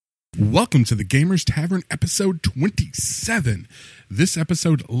Welcome to the Gamers Tavern, episode 27. This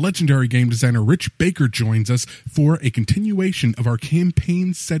episode, legendary game designer Rich Baker joins us for a continuation of our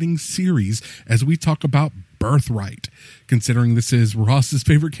campaign setting series as we talk about Birthright. Considering this is Ross's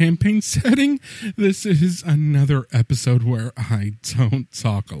favorite campaign setting, this is another episode where I don't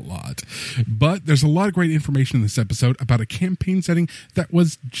talk a lot. But there's a lot of great information in this episode about a campaign setting that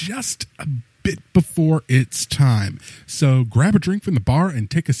was just a bit before its time. So grab a drink from the bar and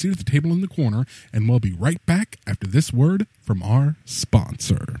take a seat at the table in the corner, and we'll be right back after this word from our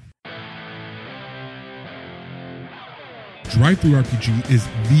sponsor. DriveThruRPG is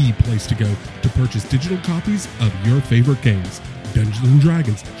the place to go to purchase digital copies of your favorite games. Dungeons &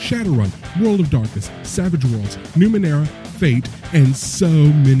 Dragons, Shadowrun, World of Darkness, Savage Worlds, Numenera, Fate, and so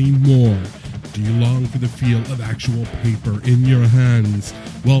many more. Do you long for the feel of actual paper in your hands?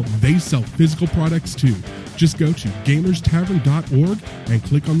 Well, they sell physical products too. Just go to gamerstavern.org and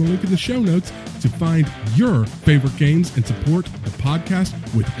click on the link in the show notes to find your favorite games and support the podcast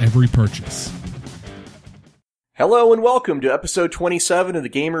with every purchase. Hello and welcome to episode 27 of the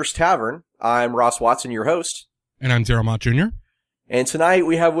Gamers Tavern. I'm Ross Watson, your host. And I'm Zero Mott Jr. And tonight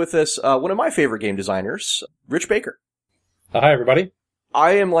we have with us one of my favorite game designers, Rich Baker. Hi, everybody.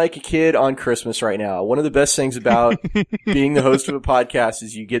 I am like a kid on Christmas right now. One of the best things about being the host of a podcast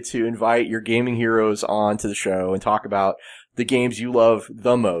is you get to invite your gaming heroes onto the show and talk about the games you love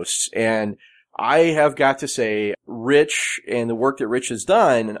the most. And I have got to say, Rich and the work that Rich has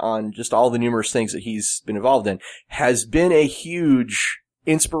done on just all the numerous things that he's been involved in has been a huge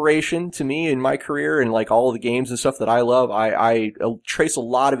inspiration to me in my career, and like all of the games and stuff that I love, I trace a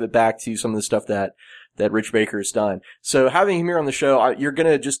lot of it back to some of the stuff that Rich Baker has done. So having him here on the show, you're going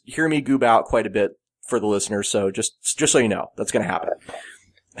to just hear me goob out quite a bit for the listeners. So just so you know, that's going to happen.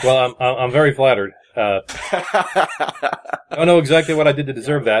 Well, I'm very flattered. I don't know exactly what I did to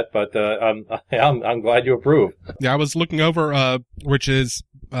deserve that, but I'm glad you approve. Yeah, I was looking over Rich's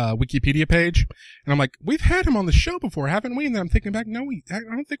Wikipedia page, and I'm like, we've had him on the show before, haven't we? And then I'm thinking back, no, I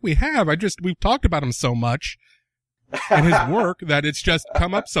don't think we have. We've talked about him so much and his work that it's just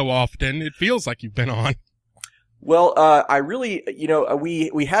come up so often. It feels like you've been on. Well, I really,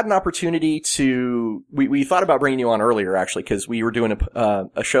 we had an opportunity to, we thought about bringing you on earlier, actually, because we were doing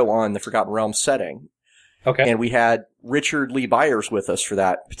a show on the Forgotten Realms setting. Okay. And we had Richard Lee Byers with us for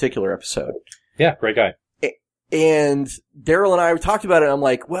that particular episode. Yeah, great guy. And Daryl and I talked about it, and I'm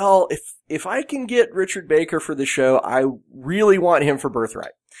like, well, if I can get Richard Baker for the show, I really want him for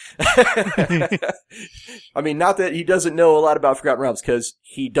Birthright. I mean, not that he doesn't know a lot about Forgotten Realms, because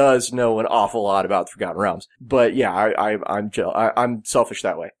he does know an awful lot about the Forgotten Realms. But yeah, I'm selfish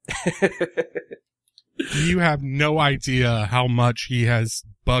that way. You have no idea how much he has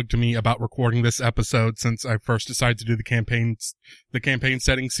bugged me about recording this episode since I first decided to do the campaign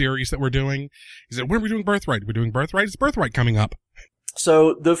setting series that we're doing. He said, when are we doing Birthright? We're doing Birthright? It's Birthright coming up.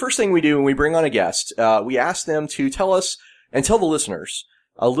 So the first thing we do when we bring on a guest, we ask them to tell us and tell the listeners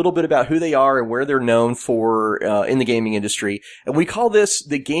a little bit about who they are and where they're known for in the gaming industry. And we call this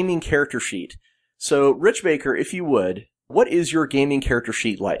the gaming character sheet. So Rich Baker, if you would, what is your gaming character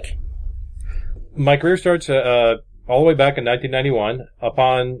sheet like? My career starts all the way back in 1991.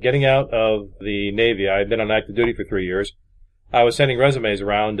 Upon getting out of the Navy, I had been on active duty for 3 years. I was sending resumes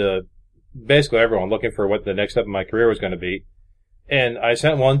around to basically everyone looking for what the next step of my career was going to be. And I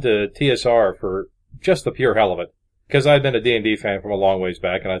sent one to TSR for just the pure hell of it, because I'd been a D&D fan from a long ways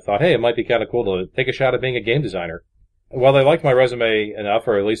back, and I thought, hey, it might be kind of cool to take a shot at being a game designer. Well, they liked my resume enough,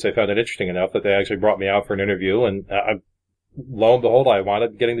 or at least they found it interesting enough, that they actually brought me out for an interview, and lo and behold, I wound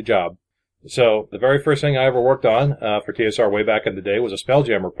up getting the job. So the very first thing I ever worked on for TSR way back in the day was a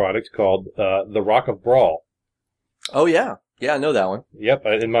Spelljammer product called the Rock of Brawl. Oh yeah, I know that one. Yep,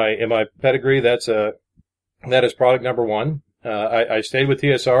 in my pedigree, that is product number one. I stayed with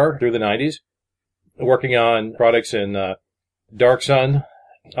TSR through the 90s, working on products in Dark Sun,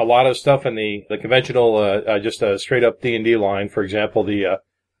 a lot of stuff in the conventional just a straight up D&D line. For example, the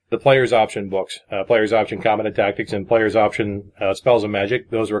Player's Option books, Player's Option Combat and Tactics, and Player's Option Spells and Magic.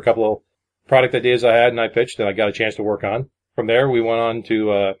 Those were a couple of product ideas I had and I pitched and I got a chance to work on. From there, we went on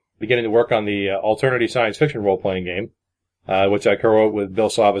to beginning to work on the alternative science fiction role-playing game, which I co-wrote with Bill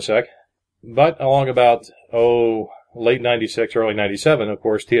Slavicek. But along about, late 96, early 97, of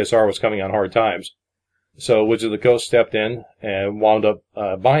course, TSR was coming on hard times. So Wizards of the Coast stepped in and wound up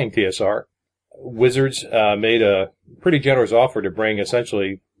buying TSR. Wizards made a pretty generous offer to bring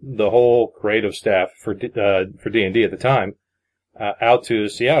essentially the whole creative staff for D&D at the time out to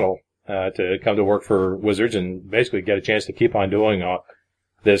Seattle to come to work for Wizards and basically get a chance to keep on doing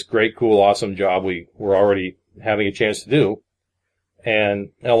this great, cool, awesome job we were already having a chance to do. And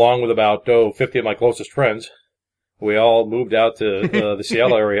along with about 50 of my closest friends, we all moved out to the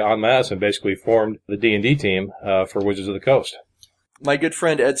Seattle area en masse and basically formed the D&D team for Wizards of the Coast. My good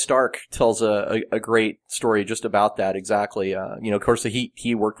friend Ed Stark tells a great story just about that exactly. Of course,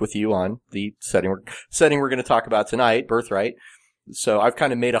 he worked with you on the setting we're going to talk about tonight, Birthright. So I've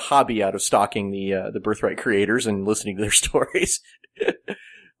kind of made a hobby out of stalking the Birthright creators and listening to their stories.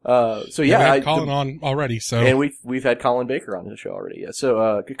 We had Colin on already, so. And we've had Colin Baker on the show already. Yeah.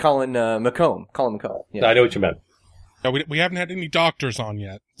 So, Colin McComb. Yeah. I know what you meant. No, we haven't had any doctors on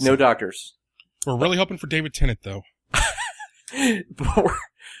yet. So. No doctors. We're really hoping for David Tennant, though.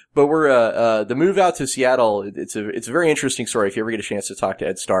 But we're the move out to Seattle. It's a very interesting story. If you ever get a chance to talk to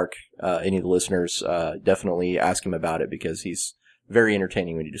Ed Stark, any of the listeners, definitely ask him about it because he's very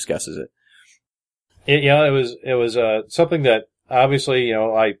entertaining when he discusses it. It was something that obviously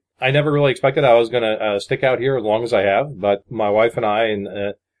I never really expected I was going to stick out here as long as I have. But my wife and I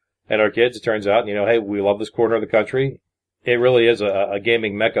and our kids, it turns out, hey, we love this corner of the country. It really is a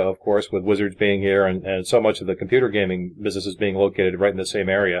gaming mecca, of course, with Wizards being here and so much of the computer gaming businesses being located right in the same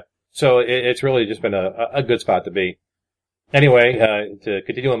area. So it's really just been a good spot to be. Anyway, to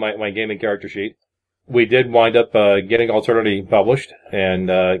continue on my gaming character sheet, we did wind up getting Alternity published and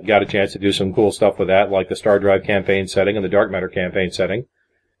got a chance to do some cool stuff with that, like the Star Drive campaign setting and the Dark Matter campaign setting.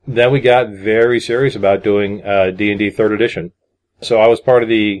 Then we got very serious about doing D&D 3rd Edition. So I was part of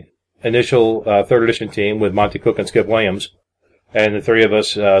the initial 3rd Edition team with Monty Cook and Skip Williams, and the three of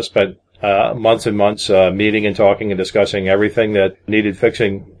us spent months and months meeting and talking and discussing everything that needed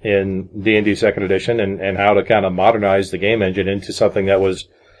fixing in D&D 2nd Edition and how to kind of modernize the game engine into something that was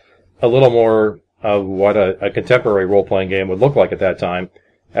a little more of what a contemporary role-playing game would look like at that time,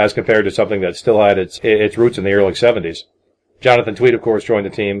 as compared to something that still had its roots in the early 70s. Jonathan Tweed, of course, joined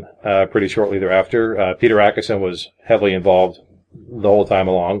the team pretty shortly thereafter. Peter Atkinson was heavily involved the whole time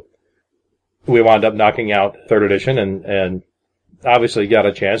along. We wound up knocking out 3rd Edition and obviously got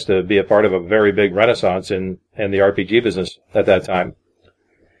a chance to be a part of a very big renaissance in the RPG business at that time.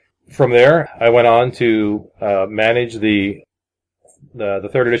 From there, I went on to manage the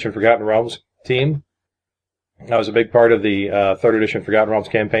 3rd Edition Forgotten Realms team. I was a big part of the 3rd Edition Forgotten Realms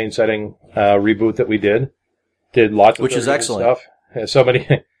campaign setting reboot that we did. Did lots of which is excellent stuff. So many,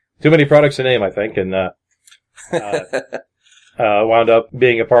 too many products to name, I think, and wound up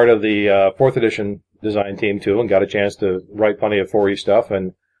being a part of the 4th Edition design team too, and got a chance to write plenty of 4E stuff.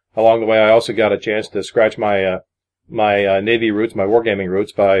 And along the way, I also got a chance to scratch my Navy roots, my wargaming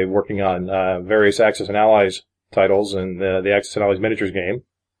roots, by working on various Axis and Allies titles and the Axis and Allies miniatures game.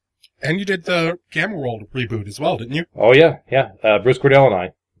 And you did the Gamma World reboot as well, didn't you? Oh yeah. Bruce Cordell and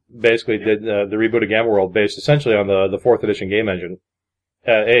I basically did the reboot of Gamma World based essentially on the 4th Edition game engine.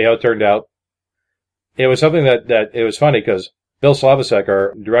 It turned out it was something that it was funny because Bill Slavisek,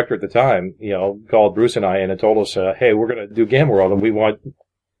 our director at the time, called Bruce and I and told us, hey, we're going to do Gamma World and we want,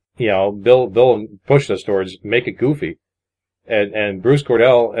 Bill pushed us towards make it goofy. And Bruce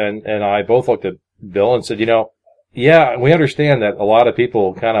Cordell and I both looked at Bill and said, yeah, we understand that a lot of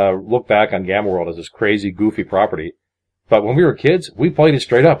people kind of look back on Gamma World as this crazy, goofy property. But when we were kids, we played it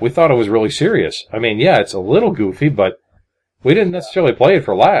straight up. We thought it was really serious. I mean, yeah, it's a little goofy, but we didn't necessarily play it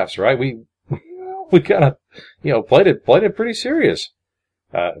for laughs, right? We kind of, played it pretty serious.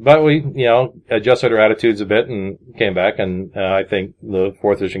 But we, adjusted our attitudes a bit and came back, and I think the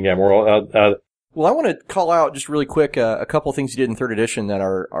 4th Edition Gamma World. Well, I want to call out just really quick a couple of things you did in 3rd Edition that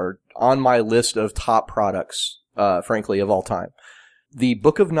are on my list of top products, frankly, of all time. The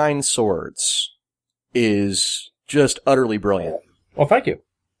Book of Nine Swords is just utterly brilliant. Well, thank you.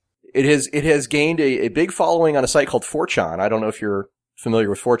 It has gained a big following on a site called 4chan. I don't know if you're familiar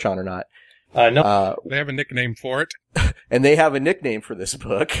with 4chan or not. No. They have a nickname for it. And they have a nickname for this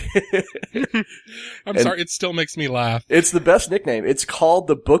book. I'm sorry, it still makes me laugh. It's the best nickname. It's called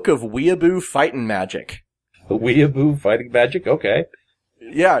the Book of Weeaboo Fightin' Magic. Weeaboo Fighting Magic? Okay.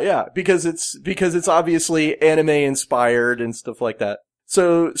 Yeah, because it's obviously anime inspired and stuff like that.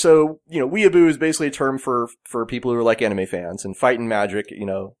 So, weeaboo is basically a term for people who are like anime fans, and fightin' magic,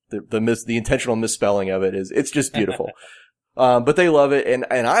 the intentional misspelling of it it's just beautiful. But they love it,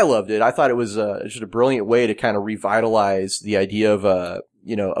 and I loved it. I thought it was just a brilliant way to kind of revitalize the idea of a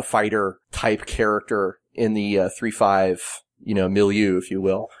fighter type character in the 3.5 milieu, if you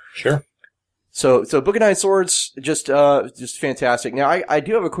will. Sure. So Book of Nine Swords just fantastic. Now I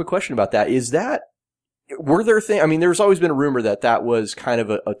do have a quick question about that. Were there things? I mean, there's always been a rumor that was kind of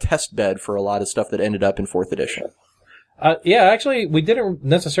a test bed for a lot of stuff that ended up in 4th Edition. Yeah, actually, we didn't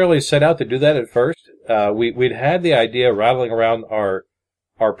necessarily set out to do that at first. We'd had the idea rattling around our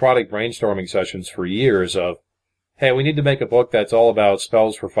product brainstorming sessions for years of, hey, we need to make a book that's all about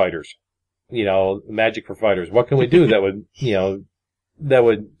spells for fighters. Magic for fighters. What can we do that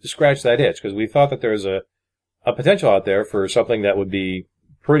would scratch that itch? Because we thought that there's a potential out there for something that would be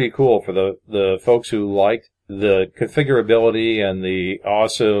pretty cool for the folks who liked the configurability and the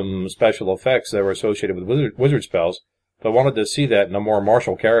awesome special effects that were associated with wizard spells, but wanted to see that in a more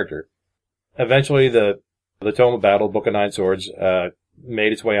martial character. Eventually, the Tome of Battle, Book of Nine Swords,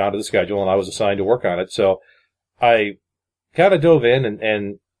 made its way onto the schedule, and I was assigned to work on it. So I kind of dove in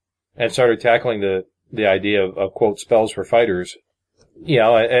and started tackling the idea of quote spells for fighters,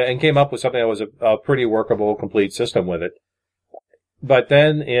 and came up with something that was a pretty workable, complete system with it. But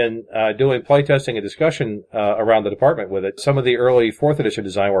then in doing playtesting and discussion around the department with it, some of the early 4th edition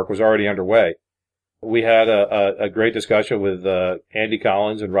design work was already underway. We had a great discussion with Andy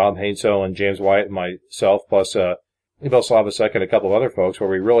Collins and Rob Hainsel and James Wyatt and myself, plus Bill Slavicek and a couple of other folks, where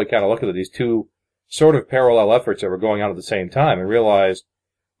we really kind of looked at these two sort of parallel efforts that were going on at the same time and realized,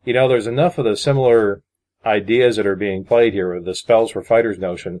 there's enough of the similar ideas that are being played here with the spells for fighters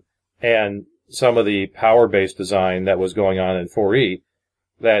notion and some of the power-based design that was going on in 4E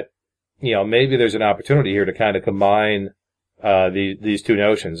that, maybe there's an opportunity here to kind of combine these two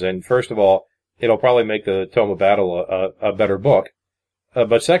notions. And first of all, it'll probably make the Tome of Battle a better book.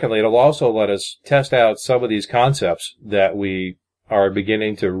 But secondly, it'll also let us test out some of these concepts that we are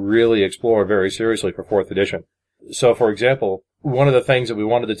beginning to really explore very seriously for 4th edition. So, for example, one of the things that we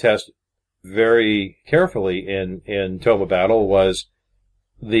wanted to test very carefully in Tome of Battle was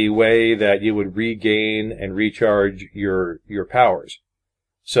the way that you would regain and recharge your powers.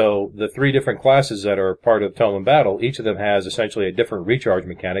 So the 3 different classes that are part of Tome of Battle, each of them has essentially a different recharge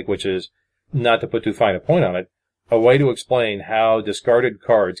mechanic, which is, not to put too fine a point on it, a way to explain how discarded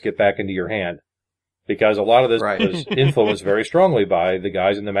cards get back into your hand. Because a lot of this was influenced very strongly by the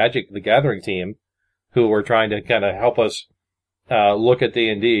guys in the Magic the Gathering team who were trying to kind of help us look at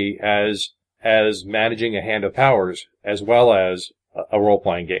D&D as managing a hand of powers as well as a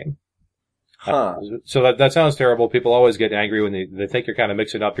role-playing game. Huh. So that sounds terrible. People always get angry when they think you're kind of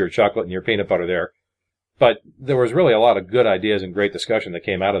mixing up your chocolate and your peanut butter there. But there was really a lot of good ideas and great discussion that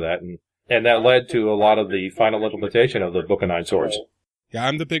came out of that, and that led to a lot of the final implementation of the Book of Nine Swords. Yeah,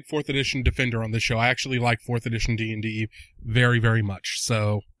 I'm the big 4th edition defender on this show. I actually like 4th edition D&D very, very much.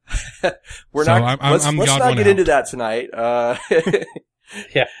 So let's not get into that tonight.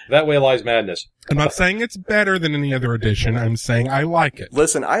 Yeah, that way lies madness. I'm not saying it's better than any other edition. I'm saying I like it.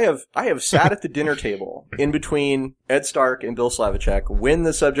 Listen, I have sat at the dinner table in between Ed Stark and Bill Slavicek when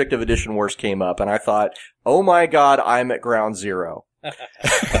the subject of Edition Wars came up, and I thought, oh my God, I'm at ground zero.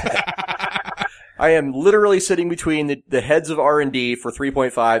 I am literally sitting between the heads of R&D for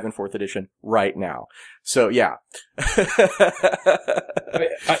 3.5 and 4th edition right now. So, yeah.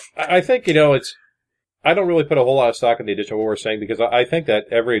 I think, I don't really put a whole lot of stock in the edition of what we're saying because I think that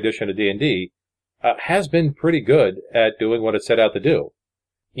every edition of D&D has been pretty good at doing what it set out to do.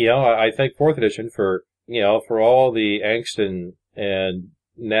 I think 4th edition for all the angst and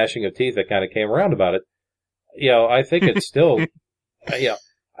gnashing of teeth that kind of came around about it, I think it's still,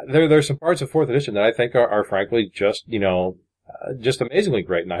 there's some parts of 4th edition that I think are frankly just amazingly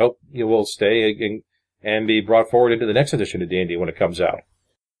great. And I hope you will stay and be brought forward into the next edition of D&D when it comes out.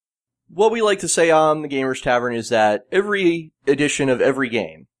 What we like to say on the Gamers Tavern is that every edition of every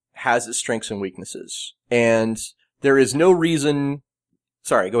game has its strengths and weaknesses. And there is no reason...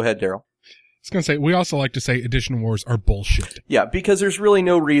 Sorry, go ahead, Daryl. I was going to say, we also like to say Edition Wars are bullshit. Yeah, because there's really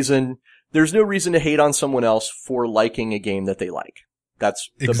no reason... There's no reason to hate on someone else for liking a game that they like. That's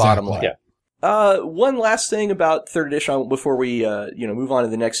the bottom line. Yeah. One last thing about 3rd edition before we, move on to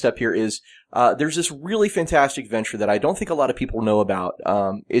the next step here is, there's this really fantastic venture that I don't think a lot of people know about.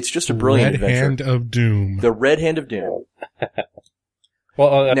 It's just a brilliant adventure. Red Hand of Doom. The Red Hand of Doom.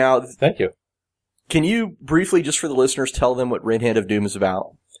 Well, now, thank you. Can you briefly, just for the listeners, tell them what Red Hand of Doom is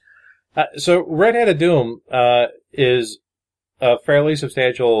about? So Red Hand of Doom, is a fairly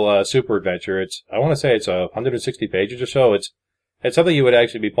substantial, super adventure. I want to say it's 160 pages or so. It's something you would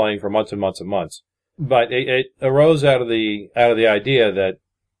actually be playing for months and months and months. But it arose out of the idea that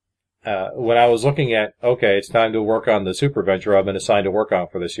when I was looking at, okay, it's time to work on the super adventure I've been assigned to work on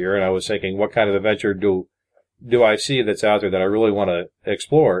for this year, and I was thinking, what kind of adventure do I see that's out there that I really want to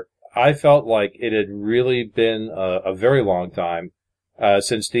explore? I felt like it had really been a very long time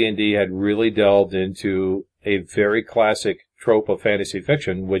since D&D had really delved into a very classic trope of fantasy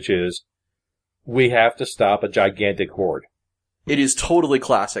fiction, which is we have to stop a gigantic horde. It is totally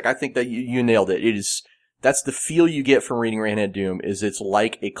classic. I think that you nailed it. That's the feel you get from reading Red Hand of Doom, is it's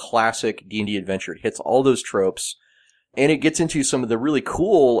like a classic D&D adventure. It hits all those tropes. And it gets into some of the really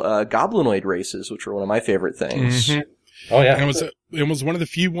cool goblinoid races, which are one of my favorite things. Mm-hmm. Oh yeah, and it was one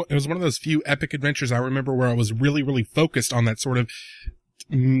of those few epic adventures I remember where I was really, really focused on that sort of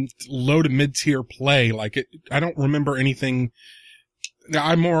low to mid tier play. Like I don't remember anything.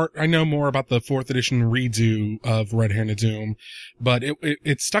 I know more about the 4th edition redo of Red Hand of Doom, but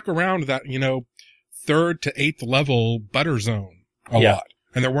it stuck around that 3rd to 8th level butter zone a lot,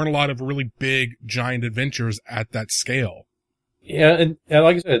 and there weren't a lot of really big giant adventures at that scale. Yeah, and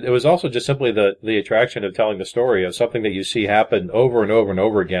like I said, it was also just simply the attraction of telling the story of something that you see happen over and over and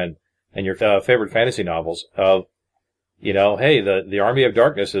over again in your favorite fantasy novels. Of hey, the army of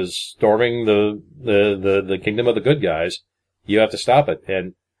darkness is storming the kingdom of the good guys. You have to stop it,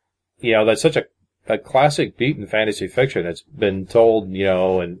 and that's such a classic beat in fantasy fiction. It's been told,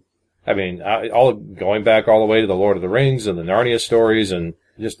 and I mean, all going back all the way to the Lord of the Rings and the Narnia stories, and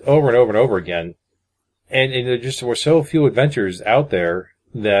just over and over and over again. And there just were so few adventures out there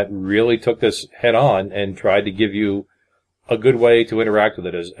that really took this head on and tried to give you a good way to interact with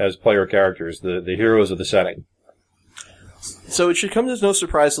it as player characters, the heroes of the setting. So it should come as no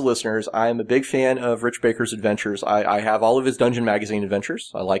surprise to listeners. I'm a big fan of Rich Baker's adventures. I have all of his Dungeon Magazine adventures.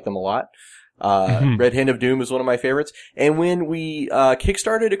 I like them a lot. Red Hand of Doom is one of my favorites. And when we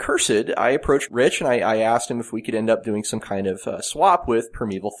kickstarted Accursed, I approached Rich and I asked him if we could end up doing some kind of swap with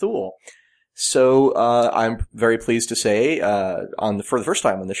Primeval Thule. So I'm very pleased to say, for the first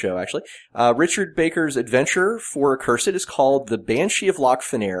time on the show, actually, Richard Baker's adventure for Accursed is called The Banshee of Loch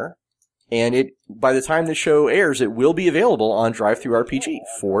Finnair, and by the time the show airs, it will be available on DriveThruRPG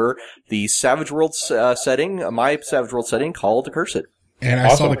for the Savage Worlds setting, my Savage Worlds setting called Accursed. And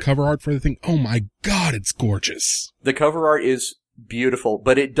I saw the cover art for the thing. Oh my God, it's gorgeous. The cover art is beautiful,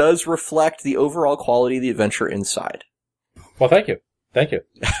 but it does reflect the overall quality of the adventure inside. Well, thank you. Thank you.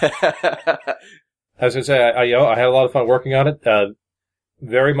 I was going to say, I had a lot of fun working on it.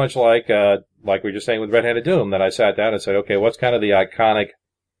 Very much like we were just saying with Red Hand of Doom, that I sat down and said, okay, what's kind of the iconic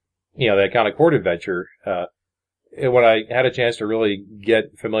court adventure? When I had a chance to really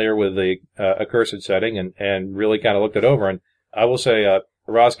get familiar with the Accursed setting and really kind of looked it over, and I will say,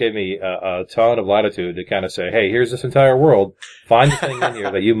 Ross gave me a ton of latitude to kind of say, hey, here's this entire world. Find the thing in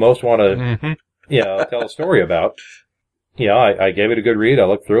here that you most want to, tell a story about. I gave it a good read. I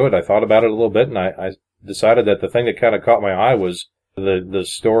looked through it. I thought about it a little bit, and I decided that the thing that kind of caught my eye was the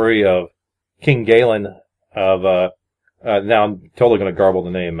story of King Galen of, now I'm totally going to garble the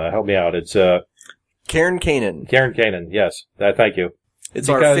name. Help me out. It's, Cairn Canan. Cairn Canan, yes. Thank you. It's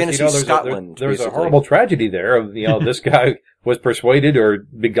because, our fantasy Scotland. There's a horrible tragedy there of, this guy was persuaded or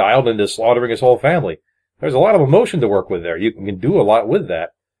beguiled into slaughtering his whole family. There's a lot of emotion to work with there. You can do a lot with that.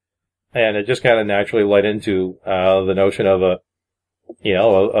 And it just kind of naturally led into the notion of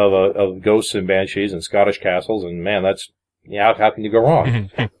of ghosts and banshees and Scottish castles, and man, that's how can you go wrong?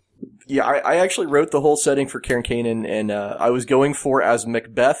 Yeah, I actually wrote the whole setting for Cairn Canan, and I was going for as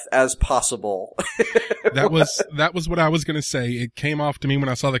Macbeth as possible. That was what I was going to say. It came off to me when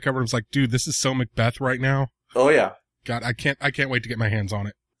I saw the cover. I was like, dude, this is so Macbeth right now. Oh yeah. God, I can't wait to get my hands on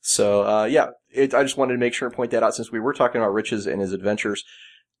it. So I just wanted to make sure and point that out since we were talking about Rich's and his adventures.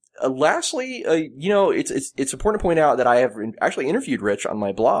 Lastly, it's important to point out that I have actually interviewed Rich on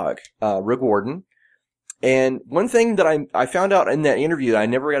my blog, Rig Warden. And one thing that I found out in that interview that I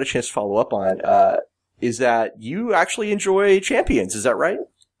never got a chance to follow up on, is that you actually enjoy Champions. Is that right?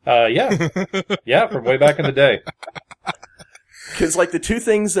 Yeah. Yeah, from way back in the day. Cause the two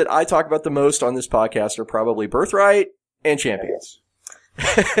things that I talk about the most on this podcast are probably Birthright and Champions.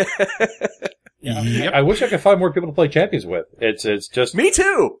 Yeah. Yep. I wish I could find more people to play Champions with. It's just me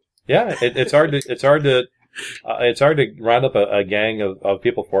too. Yeah, it's hard to round up a gang of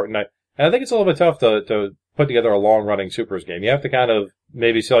people for it, and I think it's a little bit tough to put together a long running Supers game. You have to kind of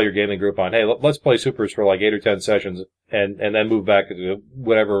maybe sell your gaming group on, hey, let's play Supers for 8 or 10 sessions, and then move back to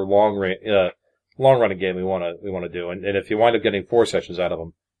whatever long running game we want to do. And if you wind up getting 4 sessions out of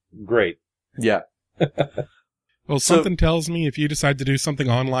them, great. Yeah. Well, something tells me if you decide to do something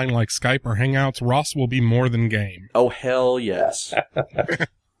online like Skype or Hangouts, Ross will be more than game. Oh, hell yes.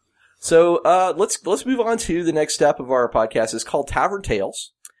 So, let's move on to the next step of our podcast. It's called Tavern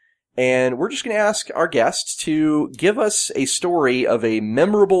Tales. And we're just going to ask our guests to give us a story of a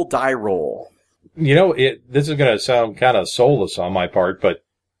memorable die roll. This is going to sound kind of soulless on my part, but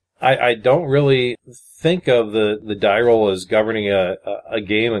I don't really think of the die roll as governing a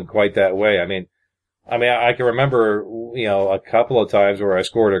game in quite that way. I mean, I can remember, a couple of times where I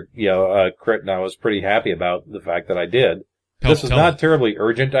scored a crit and I was pretty happy about the fact that I did. This is not terribly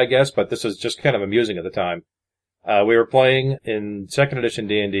urgent, I guess, but this is just kind of amusing at the time. We were playing in 2nd edition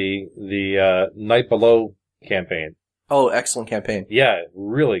D&D, the Night Below campaign. Oh, excellent campaign. Yeah,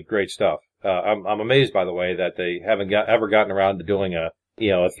 really great stuff. I'm amazed, by the way, that they haven't ever gotten around to doing a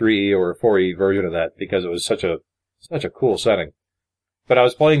 3E or a 4E version of that, because it was such a cool setting. But I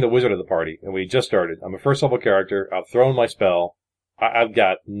was playing the wizard of the party, and we just started. I'm a first level character. I've thrown my spell. I've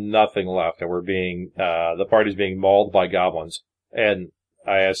got nothing left, and the party's being mauled by goblins. And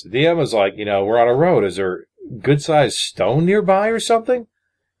I asked the DM, I was like, we're on a road. Is there good sized stone nearby or something?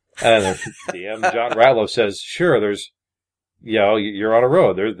 And the DM, John Ratlow, says, sure, there's, you're on a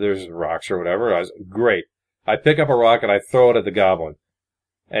road. There's rocks or whatever. I was, great. I pick up a rock and I throw it at the goblin.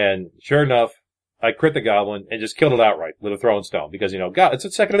 And sure enough, I crit the goblin and just killed it outright with a throwing stone because, it's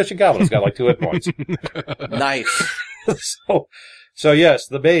a second edition goblin. It's got like 2 hit points. Nice. So yes,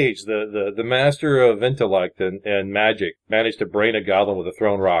 the mage, the master of intellect and magic, managed to brain a goblin with a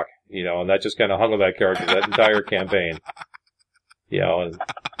thrown rock, and that just kind of hung with that character that entire campaign. And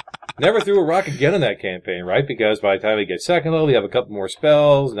never threw a rock again in that campaign, right? Because by the time you get second level, you have a couple more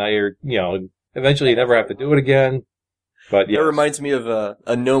spells. Now eventually you never have to do it again. But yes. That reminds me of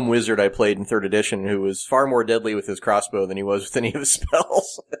a gnome wizard I played in 3rd edition who was far more deadly with his crossbow than he was with any of his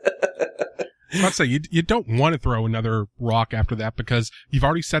spells. I'd say you don't want to throw another rock after that because you've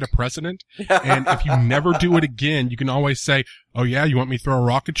already set a precedent. And if you never do it again, you can always say, oh yeah, you want me to throw a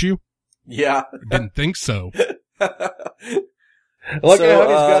rock at you? Yeah. Didn't think so. Look at how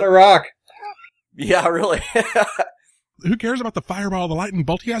he's got a rock. Yeah, really. Who cares about the fireball, the lightning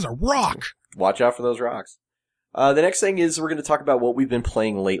bolt? He has a rock. Watch out for those rocks. The next thing is we're going to talk about what we've been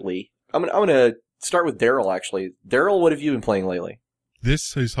playing lately. I'm going to start with Daryl, actually. Daryl, what have you been playing lately?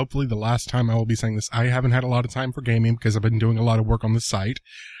 This is hopefully the last time I will be saying this. I haven't had a lot of time for gaming because I've been doing a lot of work on the site.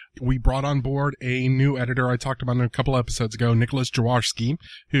 We brought on board a new editor I talked about a couple episodes ago, Nicholas Jaworski,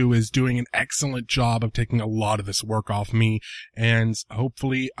 who is doing an excellent job of taking a lot of this work off me. And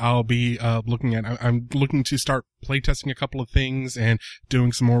hopefully I'll be I'm looking to start playtesting a couple of things and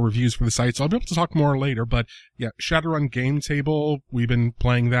doing some more reviews for the site. So I'll be able to talk more later. But yeah, Shadowrun Game Table, we've been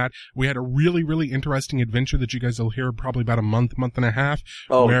playing that. We had a really, really interesting adventure that you guys will hear probably about a month and a half.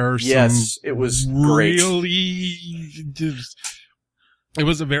 Oh, yes, it was great. It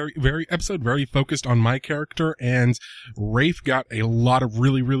was a very episode, very focused on my character, and Rafe got a lot of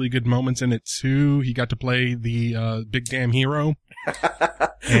really, really good moments in it too. He got to play the big damn hero.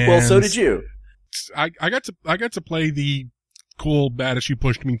 Well, so did you. I got to play the cool badass you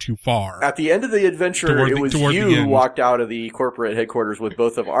pushed me too far. At the end of the adventure, it was you who walked out of the corporate headquarters with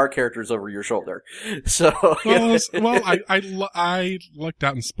both of our characters over your shoulder. So, well, I lucked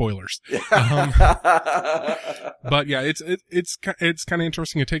out in spoilers. But yeah, it's kind of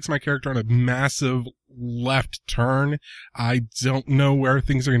interesting. It takes my character on a massive left turn. I don't know where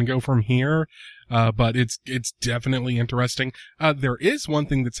things are going to go from here. But it's definitely interesting. There is one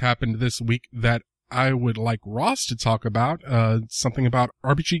thing that's happened this week that I would like Ross to talk about, something about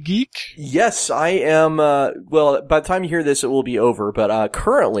RPG Geek. Yes, I am, well, by the time you hear this, it will be over, but,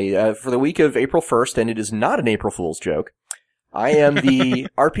 currently, for the week of April 1st, and it is not an April Fool's joke, I am the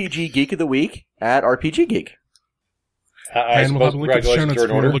RPG Geek of the Week at RPG Geek. And we'll have a link in the show notes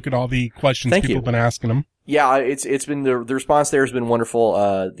for look at all the questions people have been asking them. Yeah, it's been, the response there has been wonderful.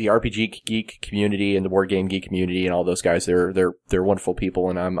 The RPG Geek community and the Board Game Geek community and all those guys, they're wonderful people,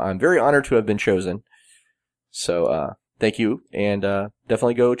 and I'm very honored to have been chosen. So, thank you, and,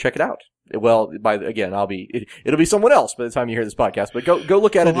 definitely go check it out. Well, it'll be someone else by the time you hear this podcast, but go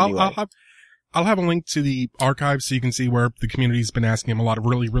look at it anyway. I'll have a link to the archive so you can see where the community's been asking him a lot of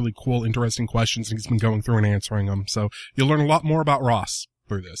really, really cool, interesting questions, and he's been going through and answering them. So you'll learn a lot more about Ross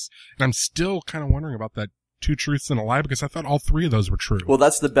through this. And I'm still kind of wondering about that 2 truths and a lie, because I thought all 3 of those were true. Well,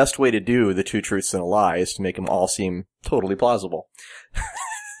 that's the best way to do the 2 truths and a lie, is to make them all seem totally plausible.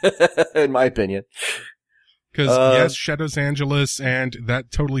 In my opinion. Because, yes, Shadows Angelus, and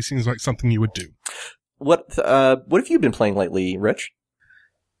that totally seems like something you would do. What have you been playing lately, Rich?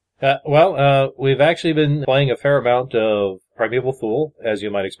 We've actually been playing a fair amount of Primeval Fool, as you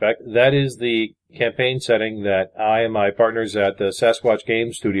might expect. That is the campaign setting that I and my partners at the Sasquatch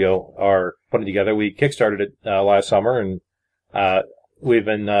Game Studio are putting together. We kickstarted it last summer, and we've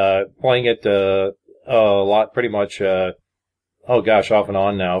been playing it a lot, pretty much, off and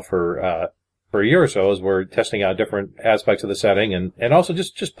on now for a year or so, as we're testing out different aspects of the setting, and also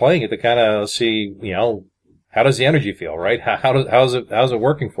just playing it to kind of see, how does the energy feel, right? How's it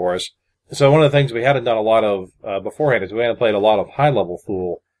working for us? So one of the things we hadn't done a lot of beforehand is we hadn't played a lot of high-level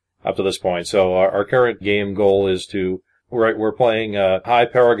Fool up to this point. So our current game goal is we're playing high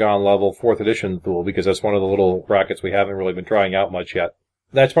Paragon level 4th edition Fool, because that's one of the little brackets we haven't really been trying out much yet.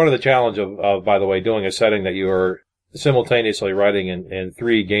 That's part of the challenge of by the way, doing a setting that you are simultaneously writing in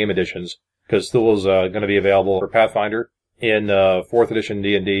 3 game editions. Cthulhu is going to be available for Pathfinder in 4th edition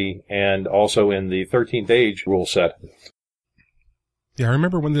D&D and also in the 13th Age rule set. Yeah, I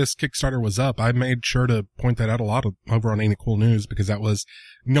remember when this Kickstarter was up, I made sure to point that out a lot over on Ain't It Cool News, because that was,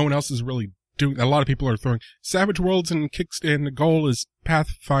 no one else is really doing, a lot of people are throwing Savage Worlds and the goal is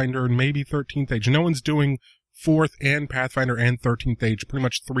Pathfinder and maybe 13th Age. No one's doing 4th and Pathfinder and 13th Age, pretty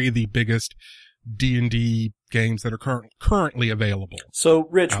much 3 of the biggest D&D games that are currently available. So,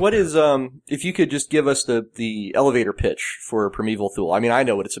 Rich, what is, if you could just give us the elevator pitch for Primeval Thule. I mean, I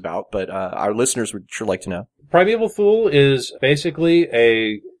know what it's about, but our listeners would sure like to know. Primeval Thule is basically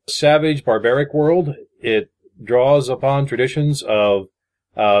a savage, barbaric world. It draws upon traditions of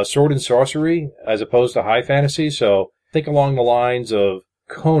sword and sorcery as opposed to high fantasy. So think along the lines of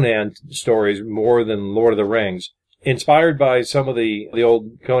Conan stories more than Lord of the Rings. Inspired by some of the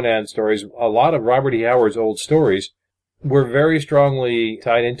old Conan stories, a lot of Robert E. Howard's old stories were very strongly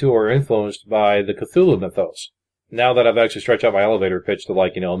tied into or influenced by the Cthulhu mythos. Now that I've actually stretched out my elevator pitch to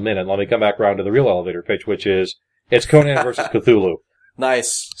a minute, let me come back around to the real elevator pitch, which is, it's Conan versus Cthulhu.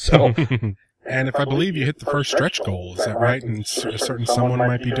 Nice. So, and if I believe you hit the first stretch goal, is that right? And a certain someone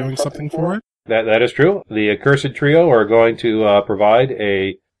might be doing something for it? That is true. The Accursed Trio are going to provide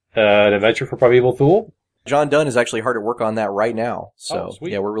an adventure for Primeval Thule. John Dunn is actually hard at work on that right now. So,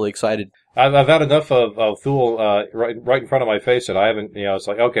 yeah, we're really excited. I've had enough of Thule right in front of my face that I haven't, it's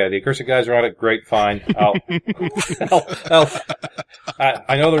like, okay, the Accursed guys are on it, great, fine.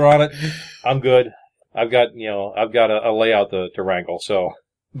 I know they're on it. I'm good. I've got a layout to wrangle, so.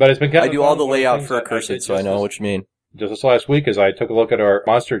 But it's been kind of I do all the layout for Accursed, so I know what you mean. Just this last week, as I took a look at our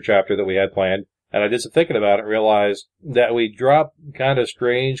monster chapter that we had planned, and I did some thinking about it, realized that we dropped kind of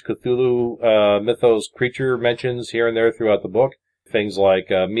strange Cthulhu mythos creature mentions here and there throughout the book. Things like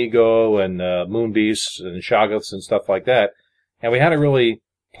Migo and moon beasts and shoggoths and stuff like that. And we hadn't really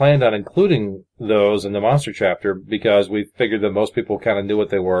planned on including those in the monster chapter because we figured that most people kind of knew what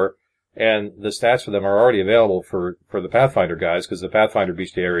they were. And the stats for them are already available for the Pathfinder guys because the Pathfinder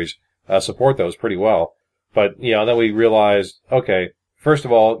bestiaries support those pretty well. But, then we realized, okay, first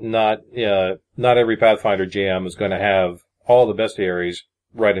of all, not every Pathfinder GM is going to have all the bestiaries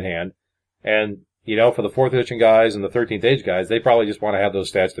right in hand. And, for the 4th edition guys and the 13th Age guys, they probably just want to have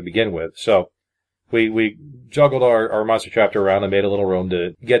those stats to begin with. So we juggled our monster chapter around and made a little room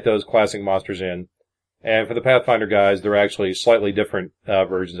to get those classic monsters in. And for the Pathfinder guys, they're actually slightly different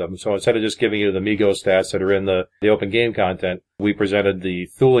versions of them. So instead of just giving you the Migo stats that are in the open game content, we presented the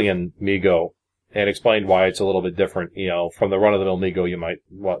Thulean Migo and explained why it's a little bit different, from the run-of-the-mill Migo you might,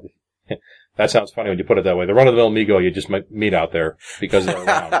 that sounds funny when you put it that way. The run-of-the-mill Migo you just might meet out there because they're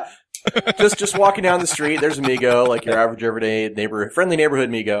around. just walking down the street, there's a Migo, like your average everyday friendly neighborhood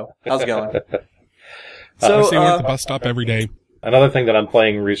Migo. How's it going? So, I see him at the bus stop every day. Another thing that I'm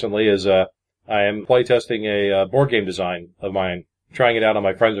playing recently is, I am playtesting a board game design of mine, trying it out on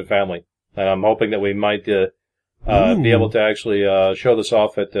my friends and family. And I'm hoping that we might, be able to actually, show this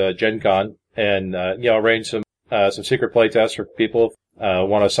off at, Gen Con and, arrange some secret playtests for people,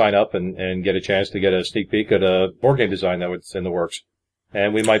 want to sign up and get a chance to get a sneak peek at a board game design that was in the works.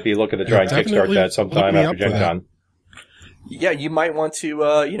 And we might be looking to try and kickstart that sometime after Gen Con. Yeah, you might want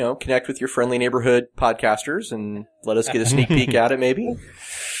to, connect with your friendly neighborhood podcasters and let us get a sneak peek at it, maybe.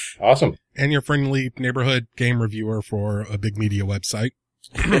 Awesome. And your friendly neighborhood game reviewer for a big media website.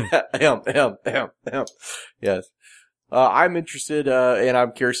 Yes. I'm interested, and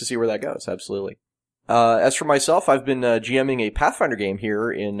I'm curious to see where that goes. Absolutely. As for myself, I've been GMing a Pathfinder game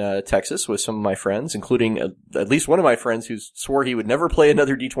here in Texas with some of my friends, including at least one of my friends who swore he would never play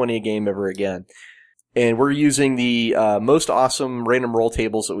another D20 game ever again. And we're using the most awesome random roll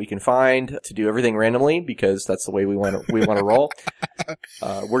tables that we can find to do everything randomly because that's the way we want to roll.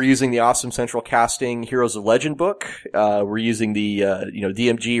 We're using the awesome central casting Heroes of Legend book. We're using the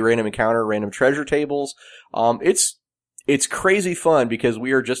DMG random encounter random treasure tables. It's crazy fun because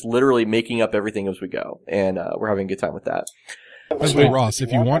we are just literally making up everything as we go, and we're having a good time with that. By the way, Ross,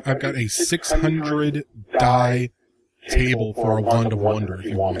 if you want, I've got a 600 die table for a Wand of Wonder if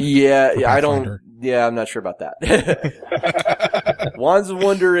you want. Yeah, I'm not sure about that. Wands of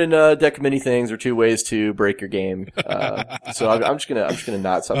Wonder and Deck of Many Things are two ways to break your game. So I'm just gonna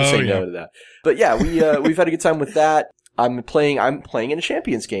not say no to that. But yeah, we've had a good time with that. I'm playing in a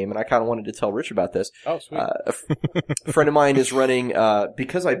Champions game, and I kind of wanted to tell Rich about this. Oh, sweet. A friend of mine is running,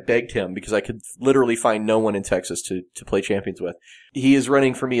 because I begged him, because I could literally find no one in Texas to play Champions with. He is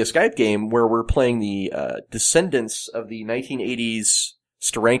running for me a Skype game where we're playing the, descendants of the 1980s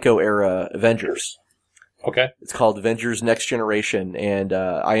Steranko era Avengers. Okay. It's called Avengers Next Generation, and,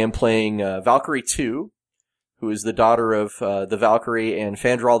 I am playing, Valkyrie 2, who is the daughter of the Valkyrie and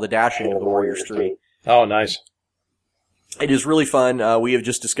Fandral the Dashing of the Warriors 3. Oh, nice. It is really fun. We have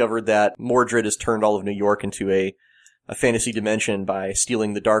just discovered that Mordred has turned all of New York into a fantasy dimension by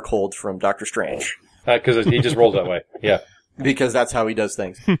stealing the Darkhold from Doctor Strange. Because he just rolls that way. Yeah. Because that's how he does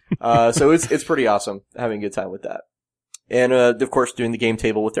things. So it's pretty awesome having a good time with that. And, of course, doing the game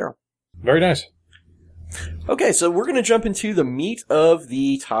table with Daryl. Very nice. Okay, so we're going to jump into the meat of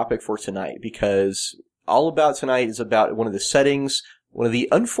the topic for tonight, because all about tonight is about one of the settings, one of the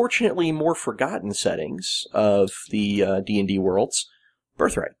unfortunately more forgotten settings of the D&D worlds,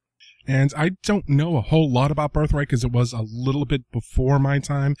 Birthright. And I don't know a whole lot about Birthright because it was a little bit before my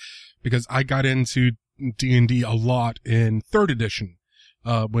time, because I got into D&D a lot in 3rd edition,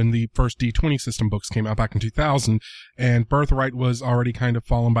 when the first D20 system books came out back in 2000, and Birthright was already kind of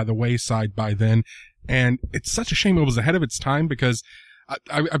fallen by the wayside by then. And it's such a shame it was ahead of its time, because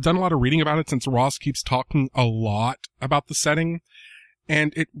I've done a lot of reading about it since Ross keeps talking a lot about the setting.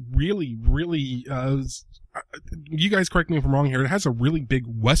 And it really, really, you guys correct me if I'm wrong here, it has a really big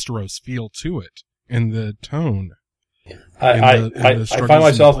Westeros feel to it in the tone. I find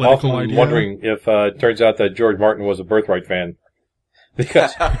myself often wondering if it turns out that George Martin was a Birthright fan.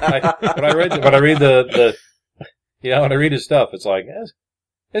 Because when I read when I read his stuff, it's like,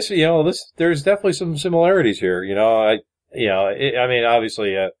 there's definitely some similarities here. I mean,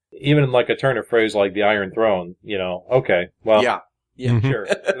 obviously, even in like a turn of phrase like the Iron Throne, okay, well, yeah, sure,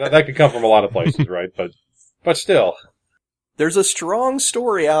 that could come from a lot of places, right? But still, there's a strong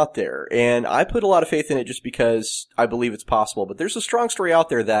story out there, and I put a lot of faith in it just because I believe it's possible. But there's a strong story out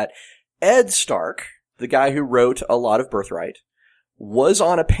there that Ed Stark, the guy who wrote a lot of Birthright, was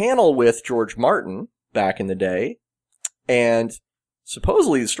on a panel with George Martin back in the day, and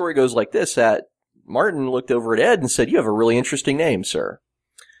supposedly the story goes like this, that Martin looked over at Ed and said, "You have a really interesting name, sir."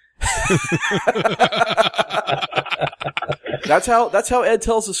 That's how Ed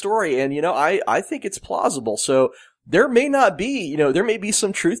tells the story, and I think it's plausible. So there may not be, there may be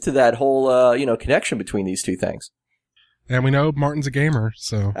some truth to that whole connection between these two things. And we know Martin's a gamer,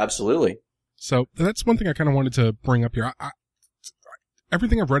 so absolutely. So that's one thing I kind of wanted to bring up here.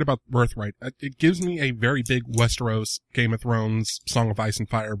 Everything I've read about Birthright, it gives me a very big Westeros, Game of Thrones, Song of Ice and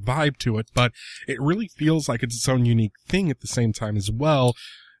Fire vibe to it, but it really feels like it's its own unique thing at the same time as well.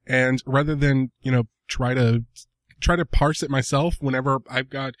 And rather than, try to parse it myself whenever I've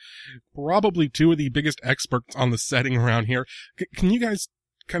got probably two of the biggest experts on the setting around here, can you guys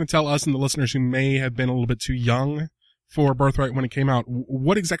kind of tell us and the listeners who may have been a little bit too young for Birthright when it came out,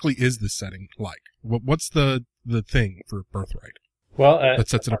 what exactly is this setting like? What's the thing for Birthright? Well, that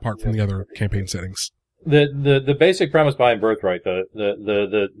sets it apart from the other campaign settings. The basic premise behind Birthright,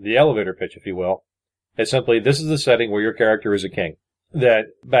 the elevator pitch, if you will, is simply this is the setting where your character is a king. That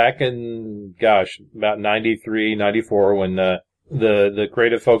back in about 93, 94, when the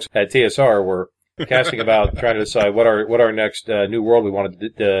creative folks at TSR were casting about trying to decide what our next new world we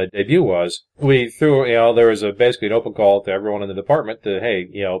wanted to debut was, we threw there was basically an open call to everyone in the department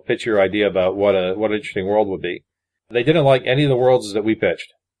to pitch your idea about what an interesting world would be. They didn't like any of the worlds that we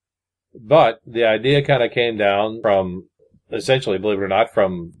pitched. But the idea kind of came down from, essentially, believe it or not,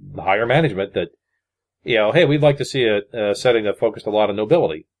 from the higher management that, hey, we'd like to see a setting that focused a lot on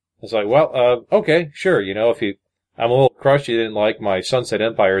nobility. It's like, well, okay, sure, I'm a little crushed you didn't like my Sunset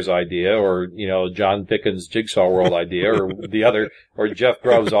Empires idea or, John Pickens' Jigsaw World idea or Jeff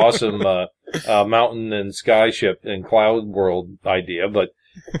Grubb's awesome, mountain and sky ship and cloud world idea, but,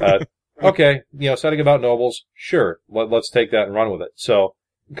 okay, setting about nobles, sure, let's take that and run with it. So,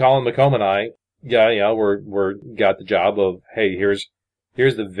 Colin McComb and I, we're got the job of, hey, here's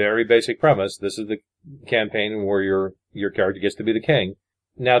the very basic premise. This is the campaign where your character gets to be the king.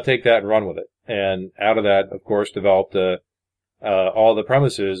 Now take that and run with it. And out of that, of course, developed all the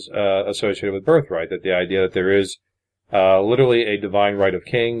premises associated with Birthright. That the idea that there is literally a divine right of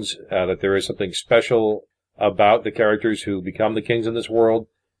kings, that there is something special about the characters who become the kings in this world.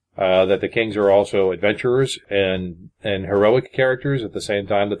 That the kings are also adventurers and heroic characters at the same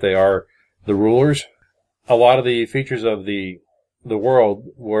time that they are the rulers. A lot of the features of the world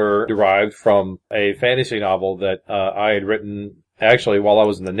were derived from a fantasy novel that I had written actually while I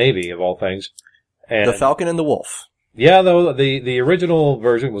was in the Navy, of all things. And The Falcon and the Wolf. Yeah, though the original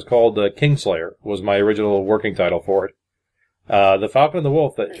version was called Kingslayer, was my original working title for it. The Falcon and the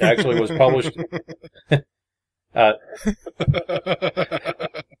Wolf that actually was published.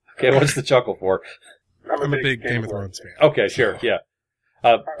 Okay, what's the chuckle for? I'm a big Game of Thrones fan. Okay, sure, yeah.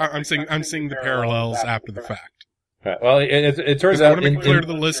 I'm seeing the parallels after the fact. Right, well, it turns out. I want to make clear to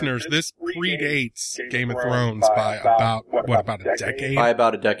the listeners, this predates Game of Thrones by about a decade? By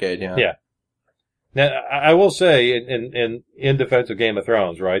about a decade, yeah. Yeah. Now, I will say, in defense of Game of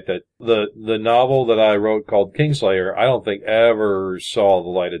Thrones, right, that the novel that I wrote called Kingslayer, I don't think ever saw the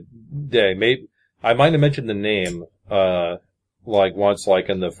light of day. Maybe I might have mentioned the name, like once, like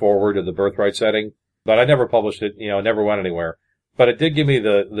in the foreword of the Birthright setting, but I never published it. It never went anywhere. But it did give me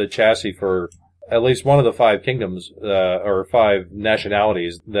the chassis for at least one of the 5 kingdoms, or 5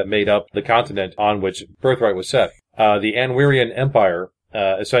 nationalities that made up the continent on which Birthright was set. The Anwirian Empire.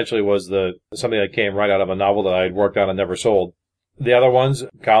 Essentially was something that came right out of a novel that I had worked on and never sold. The other ones,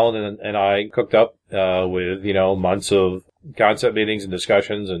 Colin and I cooked up, with, months of concept meetings and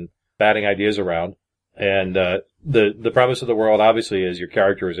discussions and batting ideas around. And, the premise of the world obviously is your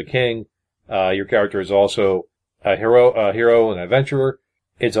character is a king. Your character is also a hero and adventurer.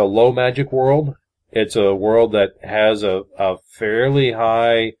 It's a low magic world. It's a world that has a fairly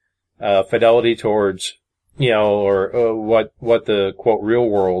high, fidelity towards or what the quote real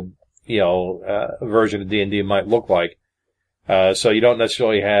world, version of D&D might look like. So you don't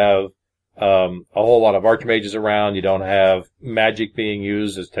necessarily have, a whole lot of archmages around. You don't have magic being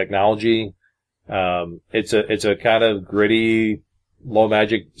used as technology. It's a kind of gritty, low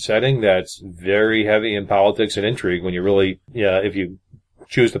magic setting that's very heavy in politics and intrigue when you really, if you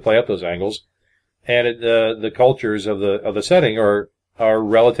choose to play up those angles. And the cultures of the setting are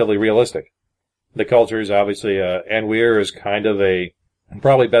relatively realistic. The cultures, obviously, Anwir is kind of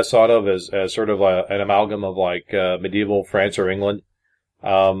probably best thought of as sort of an amalgam of medieval France or England.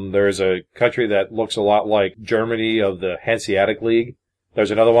 There's a country that looks a lot like Germany of the Hanseatic League.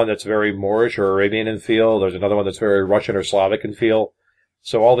 There's another one that's very Moorish or Arabian in feel. There's another one that's very Russian or Slavic in feel.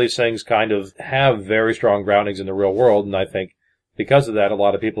 So all these things kind of have very strong groundings in the real world, and I think because of that, a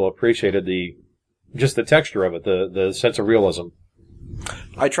lot of people appreciated just the texture of it, the sense of realism.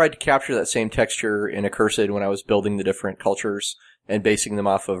 I tried to capture that same texture in Accursed when I was building the different cultures and basing them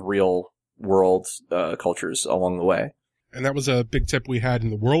off of real world cultures along the way. And that was a big tip we had in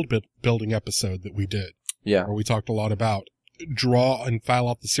the world building episode that we did. Yeah. Where we talked a lot about draw and file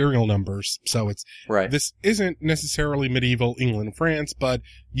out the serial numbers. So it's, right. This isn't necessarily medieval England, France, but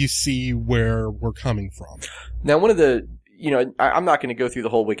you see where we're coming from. Now, one of the, I'm not going to go through the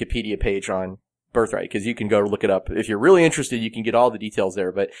whole Wikipedia page on Birthright, because you can go look it up. If you're really interested, you can get all the details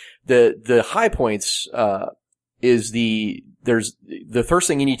there. But the high points, is the first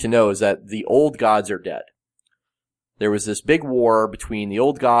thing you need to know is that the old gods are dead. There was this big war between the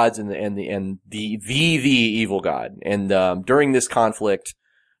old gods and the evil god. And, during this conflict,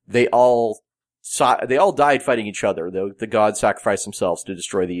 they all died fighting each other. The gods sacrificed themselves to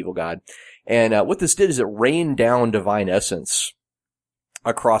destroy the evil god. And, what this did is it rained down divine essence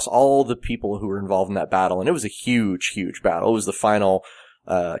across all the people who were involved in that battle. And it was a huge, huge battle. It was the final,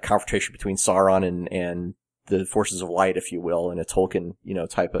 confrontation between Sauron and the forces of light, if you will, in a Tolkien,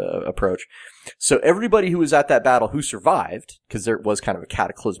 type of approach. So everybody who was at that battle who survived, because there was kind of a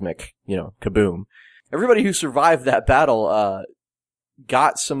cataclysmic, kaboom. Everybody who survived that battle,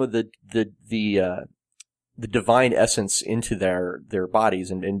 got some of the divine essence into their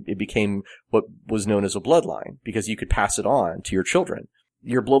bodies, and it became what was known as a bloodline, because you could pass it on to your children.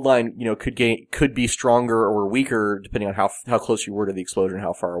 Your bloodline, could be stronger or weaker depending on how close you were to the explosion,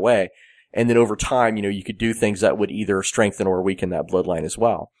 how far away. And then over time, you could do things that would either strengthen or weaken that bloodline as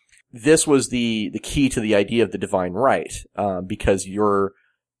well. This was the key to the idea of the divine right, because your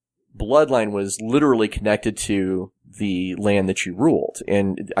bloodline was literally connected to the land that you ruled.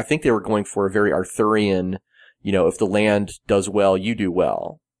 And I think they were going for a very Arthurian, if the land does well, you do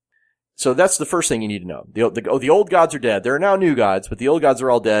well. So that's the first thing you need to know. The old gods are dead. There are now new gods, but the old gods are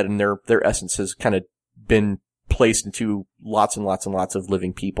all dead, and their essence has kind of been placed into lots and lots and lots of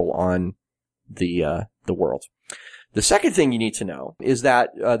living people on the world. The second thing you need to know is that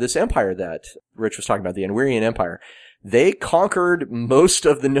this empire that Rich was talking about, the Anwirian Empire, they conquered most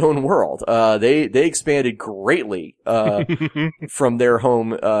of the known world. They expanded greatly from their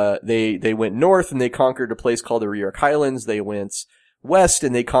home. They went north and they conquered a place called the Riarc Highlands. They went west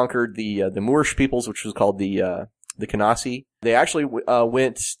and they conquered the Moorish peoples, which was called the Canasi. They actually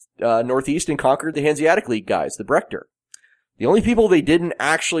went northeast and conquered the Hanseatic League guys, the Brektor. The only people they didn't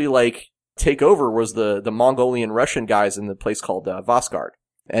actually take over was the Mongolian Russian guys in the place called Vosgard.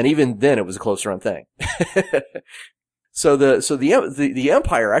 And even then it was a close run thing. So the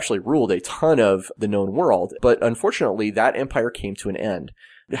empire actually ruled a ton of the known world, but unfortunately that empire came to an end.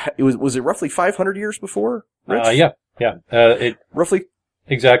 Was it roughly 500 years before, Rich? Yeah. Roughly.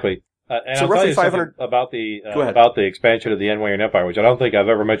 Exactly. And so I'll roughly tell you 500 about the expansion of the Anwirian Empire, which I don't think I've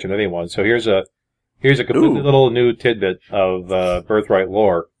ever mentioned to anyone. So here's a completely little new tidbit of Birthright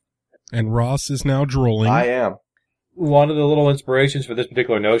lore. And Ross is now drooling. I am. one of the little inspirations for this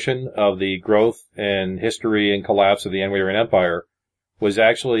particular notion of the growth and history and collapse of the Anwurian Empire was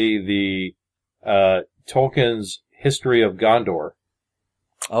actually the Tolkien's History of Gondor.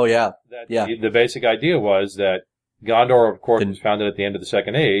 Oh, yeah. The basic idea was that Gondor, of course, was founded at the end of the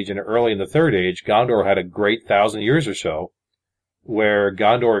Second Age, and early in the Third Age, Gondor had a great 1,000 years or so, where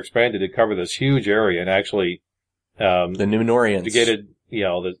Gondor expanded to cover this huge area and actually the Númenóreans subjugated,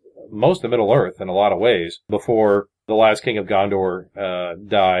 most of Middle Earth in a lot of ways before the last king of Gondor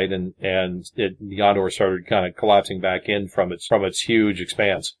died, and Gondor started kind of collapsing back in from its huge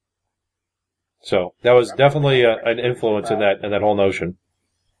expanse. So that was definitely an influence in that whole notion.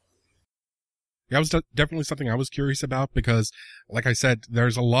 Yeah, it was definitely something I was curious about because, like I said,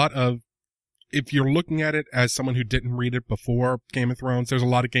 there's a lot of, if you're looking at it as someone who didn't read it before Game of Thrones, there's a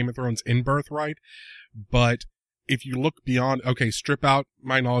lot of Game of Thrones in Birthright, but if you look beyond, okay, strip out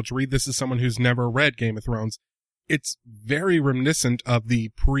my knowledge, read this as someone who's never read Game of Thrones, it's very reminiscent of the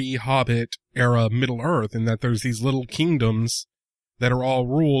pre-Hobbit era Middle Earth in that there's these little kingdoms that are all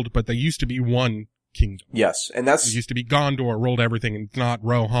ruled, but they used to be one kingdom. Yes, and that's... It used to be Gondor ruled everything, and not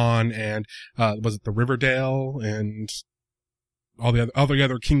Rohan, and was it the Riverdale, and all the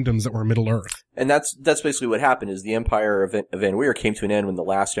other kingdoms that were Middle Earth. And that's basically what happened, is the Empire of Anwir came to an end when the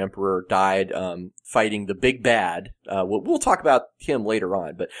last emperor died, fighting the big bad. We'll talk about him later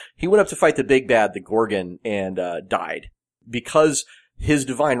on, but he went up to fight the big bad, the Gorgon, and died. Because his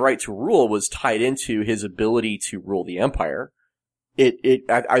divine right to rule was tied into his ability to rule the empire.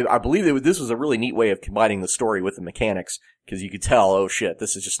 I believe that this was a really neat way of combining the story with the mechanics, because you could tell, oh shit,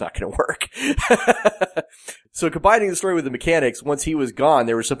 this is just not going to work. So combining the story with the mechanics, once he was gone,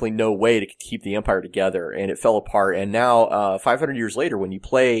 there was simply no way to keep the empire together, and it fell apart. And now, 500 years later, when you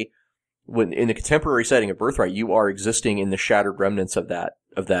play, in the contemporary setting of Birthright, you are existing in the shattered remnants of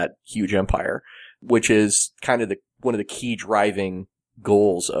that huge empire, which is kind of one of the key driving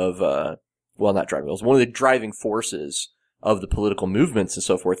goals of, not driving goals, one of the driving forces of the political movements and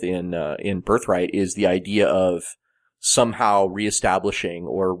so forth in Birthright is the idea of somehow reestablishing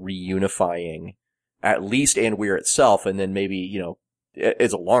or reunifying at least Anwir itself, and then maybe,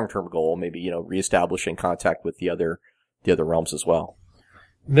 as a long-term goal, maybe, reestablishing contact with the other realms as well.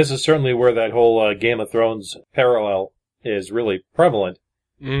 This is certainly where that whole Game of Thrones parallel is really prevalent.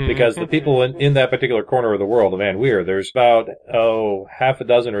 Because the people in that particular corner of the world of Anwir, there's about, half a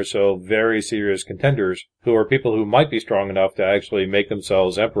dozen or so very serious contenders who are people who might be strong enough to actually make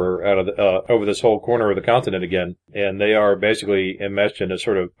themselves emperor out of over this whole corner of the continent again. And they are basically enmeshed in a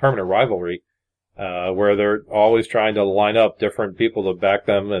sort of permanent rivalry, where they're always trying to line up different people to back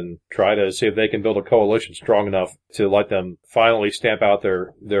them and try to see if they can build a coalition strong enough to let them finally stamp out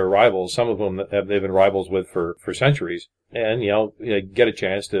their rivals, some of them that they've been rivals with for centuries. And, get a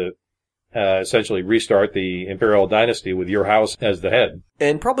chance to essentially restart the imperial dynasty with your house as the head.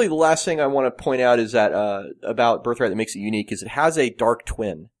 And probably the last thing I want to point out is that about Birthright that makes it unique is it has a dark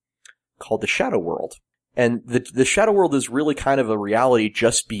twin called the Shadow World. And the Shadow World is really kind of a reality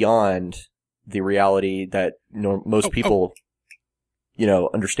just beyond the reality that most people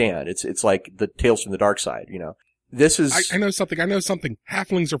understand. It's like the Tales from the Dark Side. This is... I know something.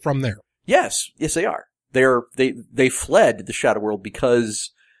 Halflings are from there. Yes, they are. They fled the Shadow World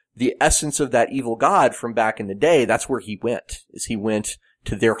because the essence of that evil god from back in the day, that's where he went. He went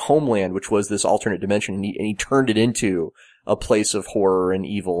to their homeland, which was this alternate dimension, and he turned it into a place of horror and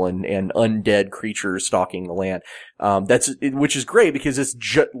evil and undead creatures stalking the land. Which is great because it's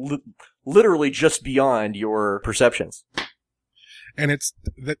literally just beyond your perceptions. And it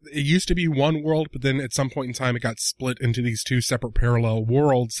used to be one world, but then at some point in time it got split into these two separate parallel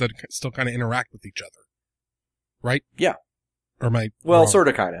worlds that still kind of interact with each other. Right? Yeah. Or am I Well, wrong? sort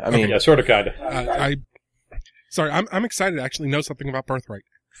of, kind of. I mean, yeah, sort of, kind of. I'm excited to actually know something about Birthright.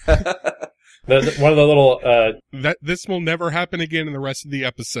 One of the little that this will never happen again in the rest of the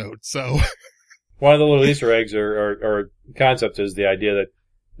episode. So one of the little Easter eggs or concepts is the idea that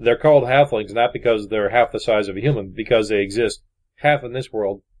they're called halflings not because they're half the size of a human, because they exist half in this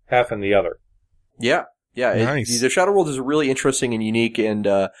world, half in the other. Yeah. Nice. The Shadow World is a really interesting and unique and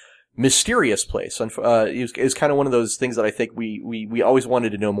mysterious place. It's kind of one of those things that I think we always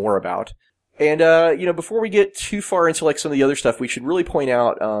wanted to know more about. And before we get too far into like some of the other stuff, we should really point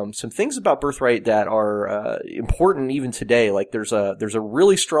out some things about Birthright that are important even today. Like there's a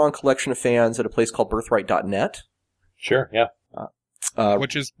really strong collection of fans at a place called birthright.net. Sure, yeah.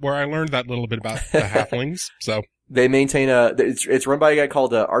 Which is where I learned that little bit about the halflings. So they maintain it's run by a guy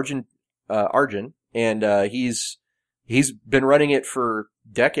called Arjun, and he's been running it for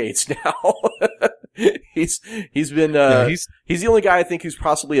decades now. He's been he's the only guy I think who's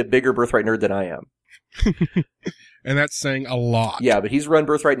possibly a bigger Birthright nerd than I am. And that's saying a lot. Yeah, but he's run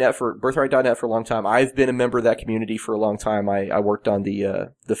Birthright.net for a long time. I've been a member of that community for a long time. I worked on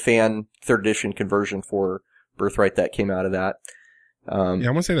the fan 3rd edition conversion for Birthright that came out of that. I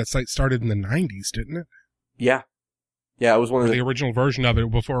want to say that site started in the 90s, didn't it? Yeah. Yeah, it was one of the original version of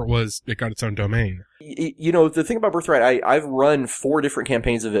it before it got its own domain. You know, the thing about Birthright, I've run 4 different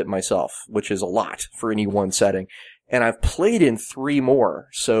campaigns of it myself, which is a lot for any one setting. And I've played in 3 more.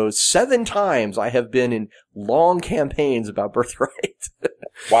 So 7 times I have been in long campaigns about Birthright.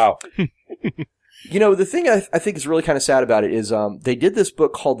 Wow. You know, the thing I think is really kind of sad about it is they did this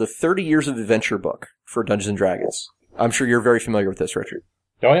book called the 30 Years of Adventure book for Dungeons and Dragons. I'm sure you're very familiar with this, Richard.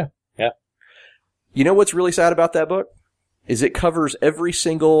 Oh, yeah. Yeah. You know what's really sad about that book? Is it covers every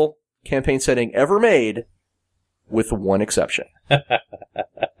single campaign setting ever made with one exception.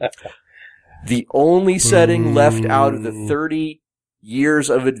 The only setting left out of the 30 Years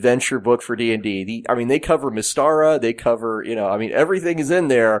of Adventure book for D&D. They cover Mystara, they cover, everything is in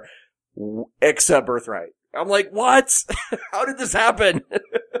there except Birthright. I'm like, what? How did this happen?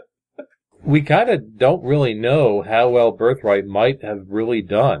 We kind of don't really know how well Birthright might have really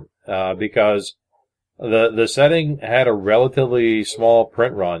done, because the setting had a relatively small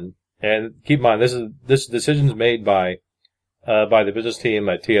print run, and keep in mind this decision's made by the business team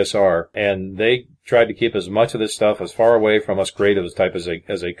at TSR, and they tried to keep as much of this stuff as far away from us creative type as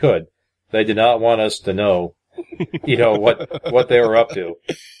they could. They did not want us to know, what they were up to.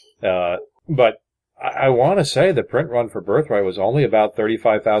 But I want to say the print run for Birthright was only about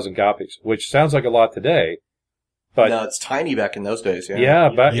 35,000 copies, which sounds like a lot today. But no, it's tiny back in those days. Yeah,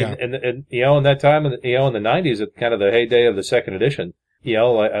 back in that time, in the 90s, at kind of the heyday of the 2nd edition,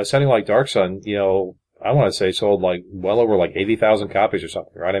 a setting like Dark Sun, I want to say sold well over 80,000 copies or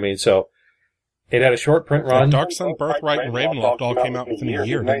something, right? So it had a short print run. Dark Sun, Birthright, and Ravenloft all came out within a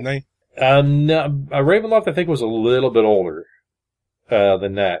year, didn't they? No, Ravenloft I think was a little bit older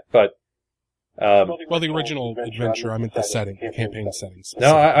than that, but the original adventure, I meant the setting, the campaign settings.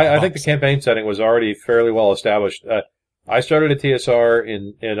 No, I think the campaign setting was already fairly well established. I started at TSR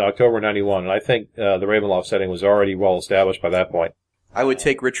in October 91, and I think the Ravenloft setting was already well established by that point. I would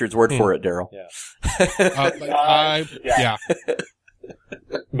take Richard's word for it, Daryl. Yeah.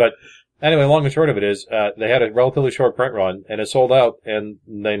 But anyway, long and short of it is, they had a relatively short print run, and it sold out, and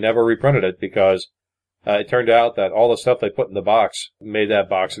they never reprinted it because it turned out that all the stuff they put in the box made that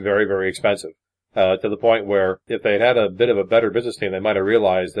box very, very expensive. To the point where if they had a bit of a better business team, they might have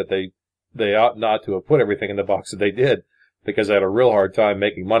realized that they ought not to have put everything in the box that they did, because they had a real hard time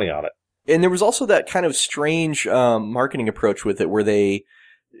making money on it. And there was also that kind of strange marketing approach with it, where they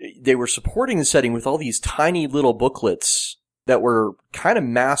were supporting the setting with all these tiny little booklets that were kind of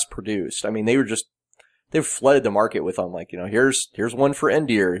mass produced. They flooded the market with them, here's one for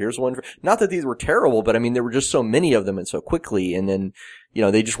Endir, here's one for, not that these were terrible, but there were just so many of them and so quickly, and then,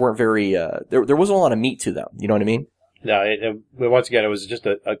 they just weren't very, there wasn't a lot of meat to them, you know what I mean? No, once again, it was just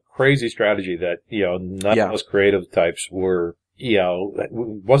a crazy strategy that, none of us creative types were,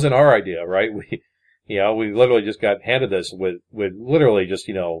 wasn't our idea, right? We literally just got handed this with literally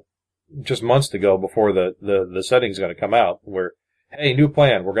just, just months to go before the setting's going to come out, where, hey, new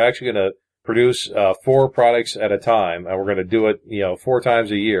plan, we're actually going to produce 4 products at a time, and we're going to do it, 4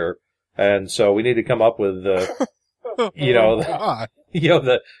 times a year. And so we need to come up with the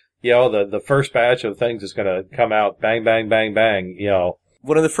first batch of things that's going to come out, bang, bang, bang, bang,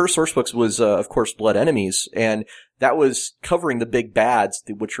 One of the first source books was, of course, Blood Enemies, and that was covering the big bads,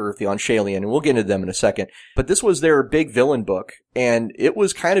 which are the Onshalian, and we'll get into them in a second. But this was their big villain book, and it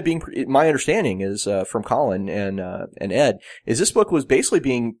was kind of being, my understanding is, from Colin and Ed, is this book was basically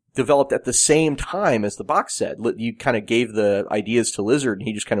being developed at the same time as the box set. You kind of gave the ideas to Lizard, and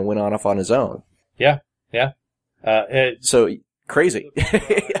he just kind of went off on his own. Yeah. So, crazy.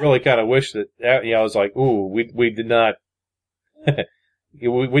 Really kind of wish that, I was like, ooh, we did not,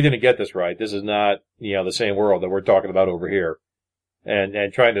 we didn't get this right. This is not, the same world that we're talking about over here.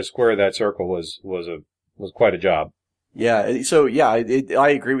 And trying to square that circle was quite a job. Yeah. So I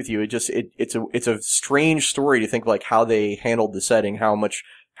agree with you. It's a strange story to think how they handled the setting, how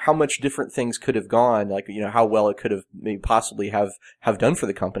much different things could have gone, how well it could have maybe possibly have done for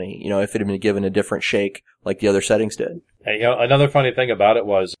the company, if it had been given a different shake like the other settings did. And, another funny thing about it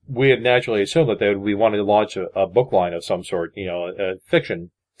was we had naturally assumed that we wanted to launch a book line of some sort, a fiction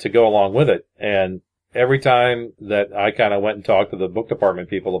to go along with it. And every time that I kind of went and talked to the book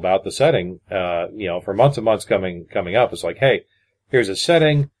department people about the setting, for months and months coming up, it's like, hey, here's a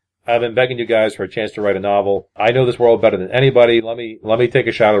setting. I've been begging you guys for a chance to write a novel. I know this world better than anybody. Let me take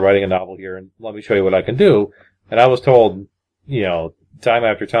a shot at writing a novel here, and let me show you what I can do. And I was told, time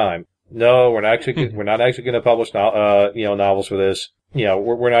after time, no, we're not actually going to publish novels for this.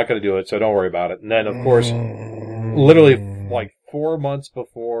 We're not going to do it, so don't worry about it. And then, of course, literally like 4 months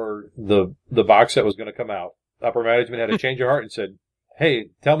before the box set was going to come out, upper management had a change of heart and said, "Hey,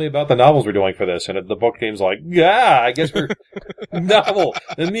 tell me about the novels we're doing for this." And the book team's like, "Yeah, I guess we're novel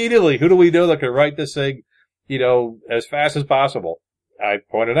immediately. Who do we know that can write this thing, as fast as possible?" I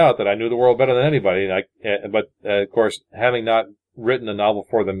pointed out that I knew the world better than anybody, but of course, having not written a novel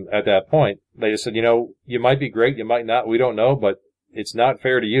for them at that point, they just said, you might be great, you might not, we don't know, but it's not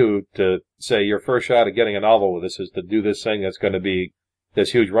fair to you to say your first shot at getting a novel with this is to do this thing that's going to be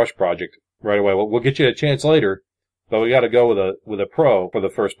this huge rush project right away. Well, we'll get you a chance later, but we got to go with a pro for the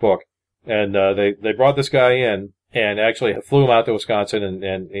first book. And they brought this guy in and actually flew him out to Wisconsin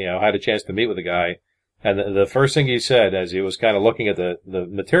and had a chance to meet with the guy. And the first thing he said as he was kind of looking at the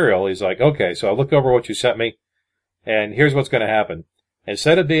material, he's like, "Okay, so I looked over what you sent me, and here's what's going to happen.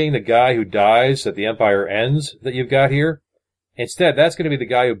 Instead of being the guy who dies that the empire ends that you've got here, instead that's going to be the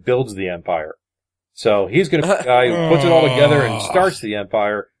guy who builds the empire. So he's going to be the guy who puts it all together and starts the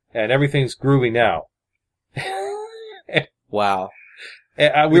empire, and everything's groovy now." Wow.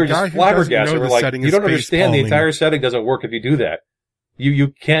 And we were just flabbergasted. We're like, you don't understand. The entire setting doesn't work if you do that. You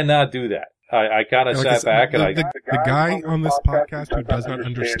cannot do that. I kind of sat back and the guy on this podcast who does not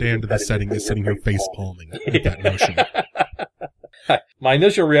understand the setting is sitting here face palming at that notion. My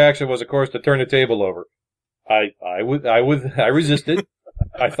initial reaction was, of course, to turn the table over. I resisted.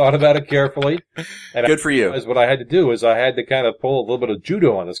 I thought about it carefully. And good for you. What I had to do is I had to kind of pull a little bit of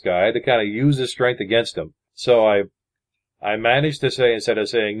judo on this guy. I had to kind of use his strength against him. So I managed to say, instead of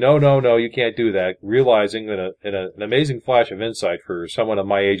saying, no, you can't do that, realizing that in an amazing flash of insight for someone of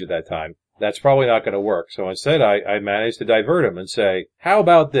my age at that time, that's probably not going to work. So instead, I managed to divert him and say, how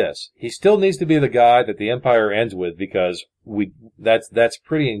about this? He still needs to be the guy that the empire ends with because that's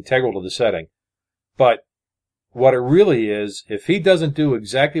pretty integral to the setting. But what it really is, if he doesn't do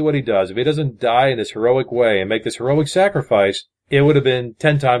exactly what he does, if he doesn't die in this heroic way and make this heroic sacrifice, it would have been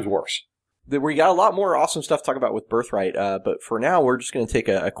 10 times worse. We got a lot more awesome stuff to talk about with Birthright, but for now, we're just going to take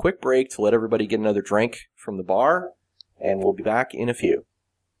a quick break to let everybody get another drink from the bar, and we'll be back in a few.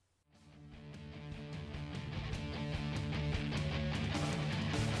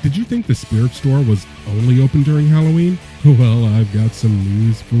 Did you think the Spirit Store was only open during Halloween? Well, I've got some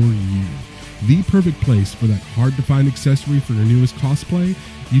news for you. The perfect place for that hard-to-find accessory for your newest cosplay,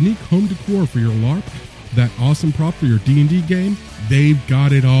 unique home decor for your LARP, that awesome prop for your D&D game, they've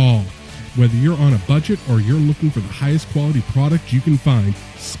got it all. Whether you're on a budget or you're looking for the highest quality product you can find,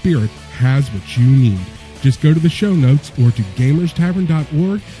 Spirit has what you need. Just go to the show notes or to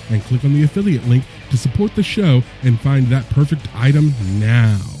gamerstavern.org and click on the affiliate link to support the show and find that perfect item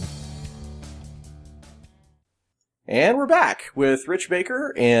now. And we're back with Rich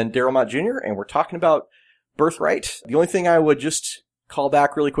Baker and Daryl Mott Jr., and we're talking about Birthright. The only thing I would just call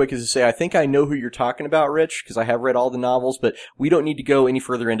back really quick is to say I think I know who you're talking about, Rich, because I have read all the novels, but we don't need to go any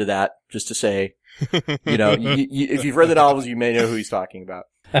further into that, just to say, if you've read the novels, you may know who he's talking about.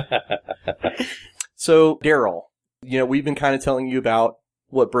 So, Daryl, we've been kind of telling you about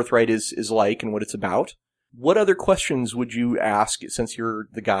what Birthright is like and what it's about. What other questions would you ask since you're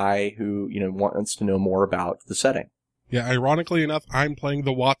the guy who, wants to know more about the setting? Yeah, ironically enough, I'm playing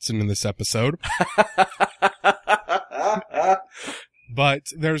the Watson in this episode. But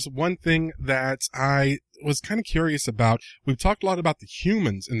there's one thing that I was kind of curious about. We've talked a lot about the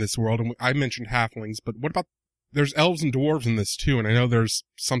humans in this world, and I mentioned halflings, but what about, there's elves and dwarves in this too, and I know there's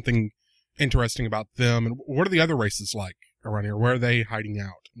something interesting about them. And what are the other races like around here? Where are they hiding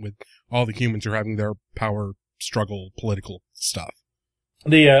out with all the humans who are having their power struggle, political stuff?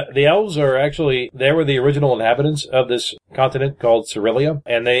 The elves are they were the original inhabitants of this continent called Cyrilia,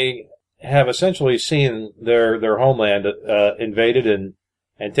 and they have essentially seen their homeland invaded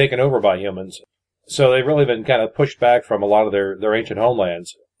and taken over by humans. So they've really been kind of pushed back from a lot of their ancient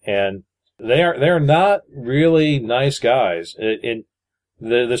homelands, and they're not really nice guys.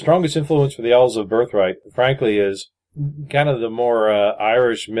 The strongest influence for the elves of Birthright, frankly, is kind of the more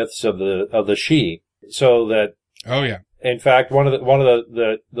Irish myths of the Sidhe. So that, oh yeah, in fact, one of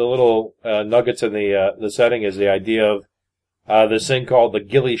the little nuggets in the setting is the idea of this thing called the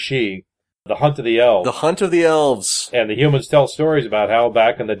Gilly Sidhe, the hunt of the elves. The hunt of the elves. And the humans tell stories about how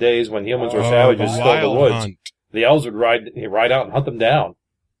back in the days when humans were savages, still in the woods, hunt. The elves would ride out and hunt them down.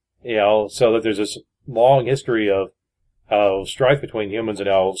 So that there's this long history of strife between humans and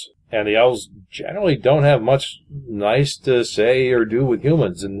elves, and the elves generally don't have much nice to say or do with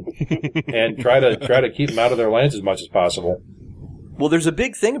humans, and try to keep them out of their lands as much as possible. Well, there's a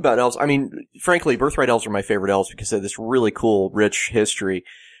big thing about elves. I mean, frankly, Birthright elves are my favorite elves because they have this really cool, rich history.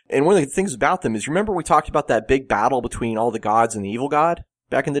 And one of the things about them is, remember we talked about that big battle between all the gods and the evil god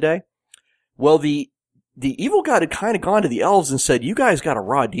back in the day? Well, the evil god had kind of gone to the elves and said, you guys got a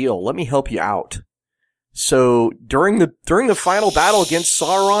raw deal. Let me help you out. So during the final battle against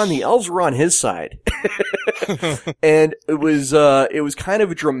Sauron, the elves were on his side. And it was kind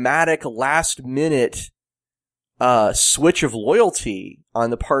of a dramatic last minute, switch of loyalty on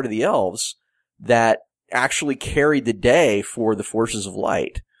the part of the elves that actually carried the day for the forces of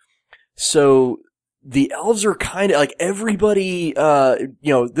light. So the elves are kind of like everybody,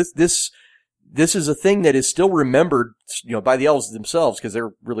 this is a thing that is still remembered, by the elves themselves because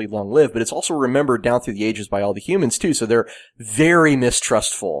they're really long-lived, but it's also remembered down through the ages by all the humans too. So they're very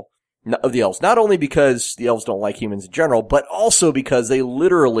mistrustful of the elves, not only because the elves don't like humans in general, but also because they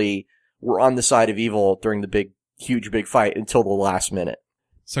literally were on the side of evil during the huge fight until the last minute.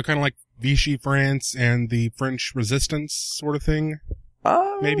 So kind of like Vichy France and the French resistance sort of thing?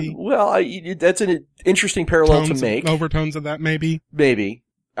 Maybe? Well, that's an interesting parallel to make. Overtones of that, maybe? Maybe.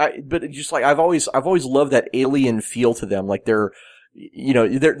 But just like, I've always loved that alien feel to them. Like they're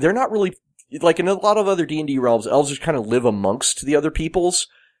not really, like in a lot of other D&D realms, elves just kind of live amongst the other peoples.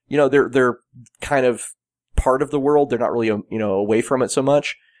 They're kind of part of the world. They're not really, away from it so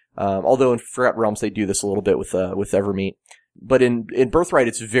much. Although in Forgotten Realms, they do this a little bit with Evermeet. But in Birthright,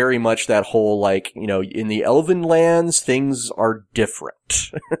 it's very much that whole, like, in the Elven lands, things are different.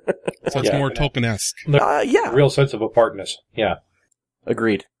 So it's more Tolkien-esque. Yeah. Real sense of apartness. Yeah.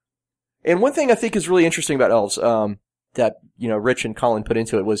 Agreed. And one thing I think is really interesting about elves, that, Rich and Colin put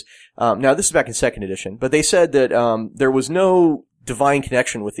into it was, now this is back in 2nd edition, but they said that, there was no divine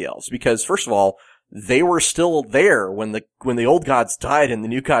connection with the elves because, first of all, they were still there when the old gods died and the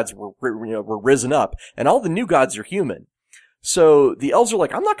new gods were risen up, and all the new gods are human. So the elves are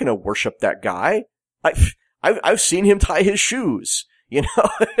like, I'm not going to worship that guy. I've seen him tie his shoes,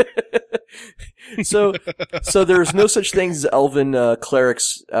 So there's no such things as elven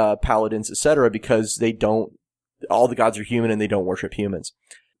clerics, paladins, etc., because all the gods are human and they don't worship humans.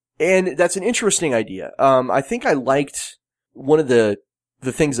 And that's an interesting idea. I think I liked one of the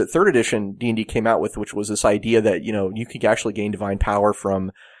things that 3rd edition D&D came out with, which was this idea that, you could actually gain divine power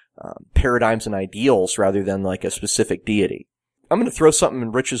from paradigms and ideals rather than like a specific deity. I'm going to throw something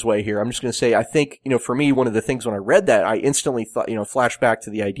in Rich's way here. I'm just going to say, I think, for me, one of the things when I read that, I instantly thought, flashed back to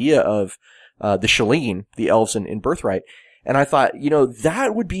the idea of the Shalleen, the elves in Birthright. And I thought,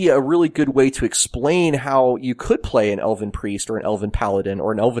 that would be a really good way to explain how you could play an elven priest or an elven paladin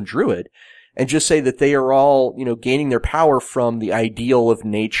or an elven druid and just say that they are all, gaining their power from the ideal of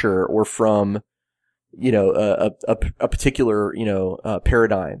nature or from, a particular,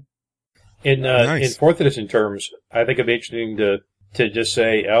 paradigm. In Nice. 4th edition terms, I think it'd be interesting to just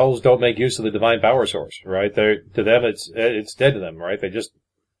say elves don't make use of the divine power source, right? To them, it's dead to them, right?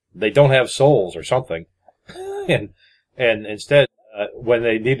 They don't have souls or something. And instead, when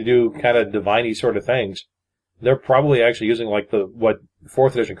they need to do kind of divine-y sort of things, they're probably actually using like what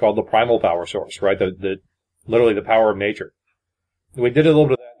 4th edition called the primal power source, right? Literally the power of nature. We did a little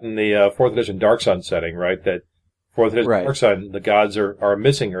bit of that in the 4th edition Dark Sun setting, right? That 4th edition Dark Sun, the gods are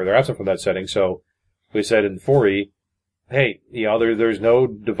missing or they're absent from that setting. So we said in 4e, hey, there's no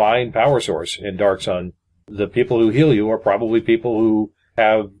divine power source in Dark Sun. The people who heal you are probably people who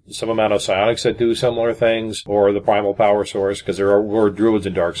have some amount of psionics that do similar things, or the primal power source, because there were druids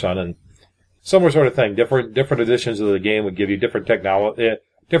in Dark Sun, and similar sort of thing. Different editions of the game would give you different technology,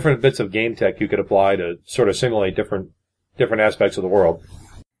 different bits of game tech you could apply to sort of simulate different aspects of the world.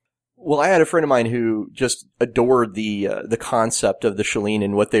 Well, I had a friend of mine who just adored the concept of the Shalleen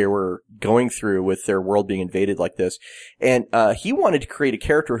and what they were going through with their world being invaded like this. And, he wanted to create a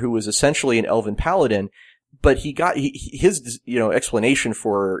character who was essentially an elven paladin, but his explanation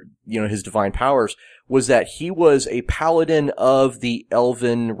for, his divine powers was that he was a paladin of the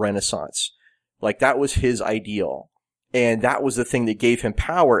elven renaissance. Like, that was his ideal. And that was the thing that gave him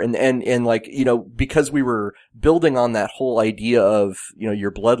power. And like, because we were building on that whole idea of,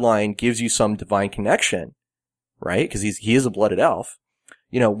 your bloodline gives you some divine connection, right? Cause he is a blooded elf.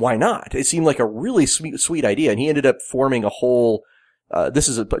 Why not? It seemed like a really sweet idea. And he ended up forming a whole, this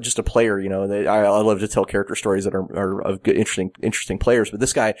is just a player, I love to tell character stories that are of good, interesting players. But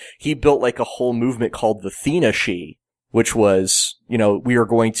this guy, he built like a whole movement called the Thena-Shi, which was, we are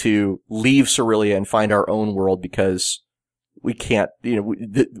going to leave Cerelia and find our own world because we can't,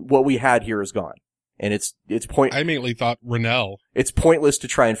 what we had here is gone. And it's I immediately thought Renell. It's pointless to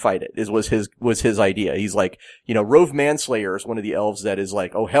try and fight it, was his idea. He's like, Rove Manslayer is one of the elves that is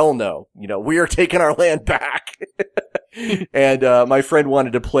like, oh hell no, we are taking our land back. And, my friend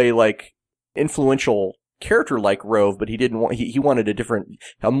wanted to play like influential character like Rove, but he wanted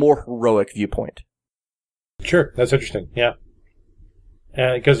a more heroic viewpoint. Sure, that's interesting. Yeah,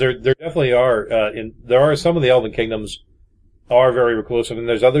 because there definitely are there are some of the Elven kingdoms are very reclusive, and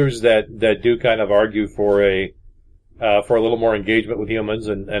there's others that do kind of argue for a little more engagement with humans,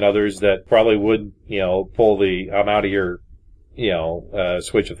 and others that probably would pull the I'm out of here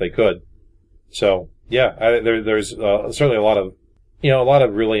switch if they could. So yeah, there's certainly a lot of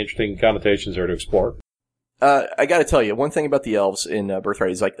really interesting connotations there to explore. I gotta tell you, one thing about the elves in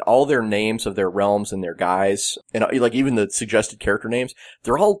Birthright is like all their names of their realms and their guys, and like even the suggested character names,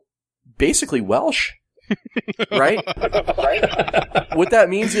 they're all basically Welsh. Right? What that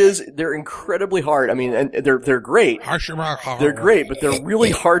means is they're incredibly hard. I mean, and they're great. They're great, but they're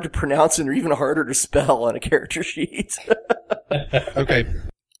really hard to pronounce and even harder to spell on a character sheet. Okay.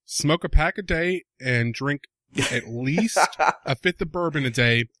 Smoke a pack a day and drink at least a fifth of bourbon a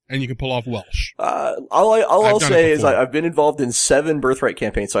day, and you can pull off Welsh. All I'll say is I've been involved in 7 Birthright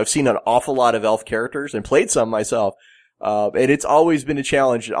campaigns, so I've seen an awful lot of elf characters and played some myself. And it's always been a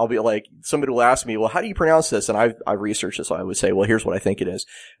challenge. I'll be like, somebody will ask me, well, how do you pronounce this? And I've researched this, so I would say, well, here's what I think it is.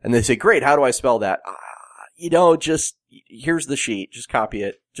 And they say, great, how do I spell that? Just, here's the sheet. Just copy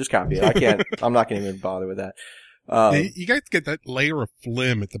it. I'm not going to even bother with that. You guys get that layer of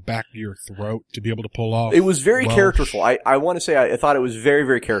phlegm at the back of your throat to be able to pull off. It was very Welsh. characterful. I want to say I thought it was very,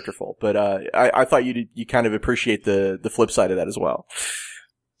 very characterful, but, I thought you kind of appreciate the flip side of that as well.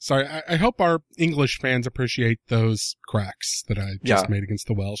 Sorry, I hope our English fans appreciate those cracks that I just made against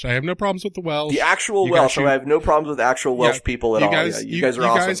the Welsh. I have no problems with the Welsh. The actual Welsh. I have no problems with actual Welsh people at all. You guys are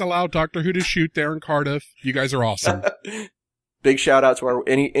awesome. You guys allow Doctor Who to shoot there in Cardiff. You guys are awesome. Big shout out to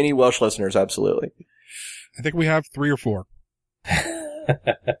any Welsh listeners, absolutely. I think we have 3 or 4.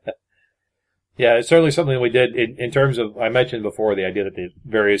 Yeah, it's certainly something we did in terms of, I mentioned before, the idea that the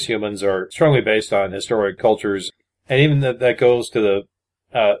various humans are strongly based on historic cultures, and even that goes to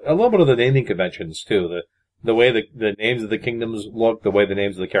a little bit of the naming conventions too, the way the names of the kingdoms look, the way the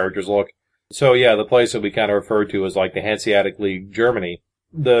names of the characters look. So yeah, the place that we kind of refer to as like the Hanseatic League Germany,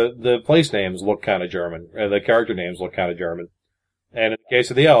 the place names look kind of German, and the character names look kind of German. And in the case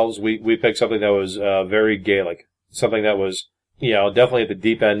of the elves, we picked something that was very Gaelic, something that was definitely at the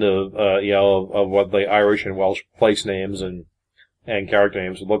deep end of of what the Irish and Welsh place names and character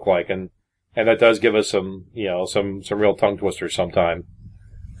names would look like, and that does give us some real tongue twisters sometime.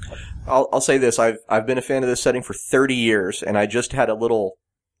 I'll say this: I've been a fan of this setting for 30 years, and I just had a little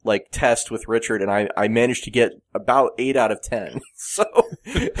test with Richard, and I managed to get about 8 out of 10. So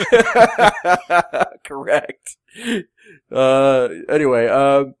correct. Anyway,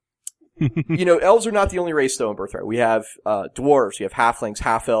 elves are not the only race though in Birthright. We have dwarves, we have halflings,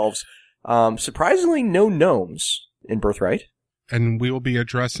 half elves. Surprisingly, no gnomes in Birthright. And we will be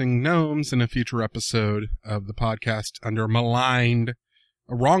addressing gnomes in a future episode of the podcast under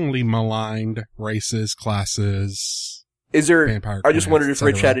wrongly maligned races, classes. Is there? Vampire I just clans, wondered if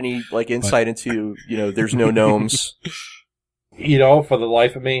Rich had any insight into there's no gnomes. For the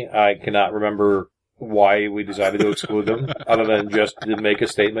life of me, I cannot remember why we decided to exclude them, other than just to make a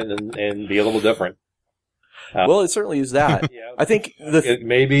statement and be a little different. Well, it certainly is that. Yeah, I think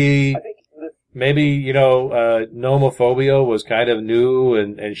maybe nomophobia was kind of new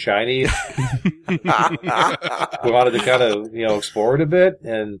and shiny. We wanted to kind of explore it a bit,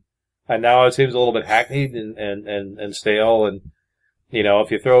 and now it seems a little bit hackneyed and stale. And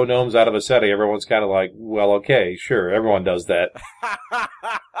if you throw gnomes out of a setting, everyone's kind of like, well, okay, sure, everyone does that.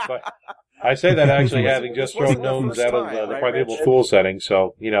 But I say that actually having just thrown gnomes out of the Primeval Fool setting.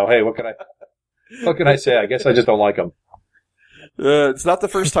 So hey, what can I say? I guess I just don't like them. It's not the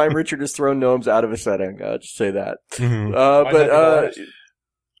first time Richard has thrown gnomes out of a setting. I'll just say that. Mm-hmm. But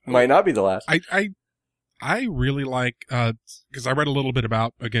might not be the last. I really like, because I read a little bit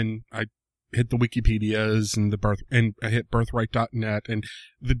about, again, I hit the Wikipedias and I hit birthright.net, and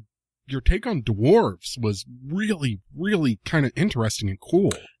your take on dwarves was really, really kind of interesting and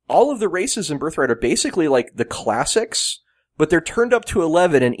cool. All of the races in Birthright are basically like the classics, but they're turned up to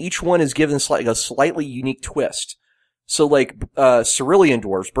 11, and each one is given a slightly unique twist. So Cerulean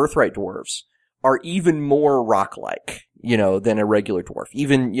dwarves, Birthright dwarves, are even more rock-like, than a regular dwarf.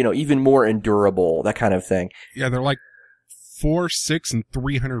 Even more endurable, that kind of thing. Yeah, they're like 4, 6, and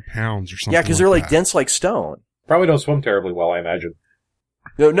 300 pounds or something. Yeah, because they're dense like stone. Probably don't swim terribly well, I imagine.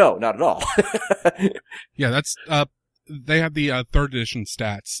 No, not at all. Yeah, that's, they have the 3rd edition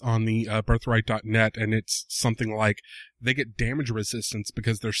stats on the birthright.net, and it's something like they get damage resistance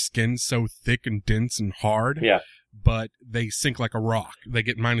because their skin's so thick and dense and hard. Yeah. But they sink like a rock. They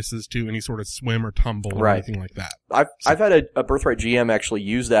get minuses to any sort of swim or tumble or anything like that. I've had a Birthright GM actually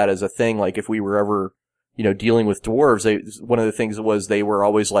use that as a thing, if we were ever dealing with dwarves, one of the things was they were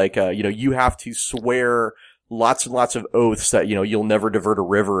always like, you have to swear lots and lots of oaths that, you'll never divert a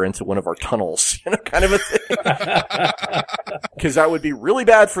river into one of our tunnels, kind of a thing. Cause that would be really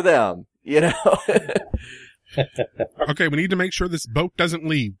bad for them, Okay, we need to make sure this boat doesn't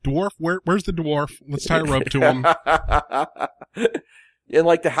leave. Dwarf, where's the dwarf? Let's tie a rope to him. And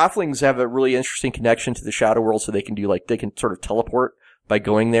like the halflings have a really interesting connection to the shadow world, so they can they can sort of teleport by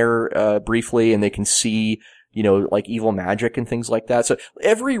going there, briefly, and they can see, like evil magic and things like that. So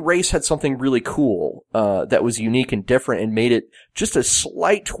every race had something really cool, that was unique and different and made it just a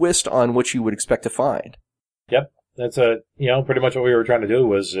slight twist on what you would expect to find. Yep. That's pretty much what we were trying to do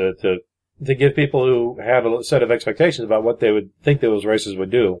was, to give people who have a set of expectations about what they would think those races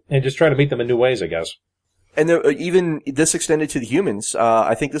would do, and just try to meet them in new ways, I guess. And even this extended to the humans.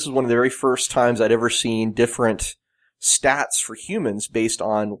 I think this is one of the very first times I'd ever seen different stats for humans based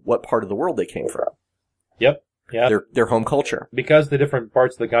on what part of the world they came from. Yep. Yeah. Their home culture. Because the different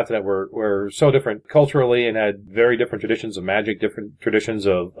parts of the continent were so different culturally and had very different traditions of magic, different traditions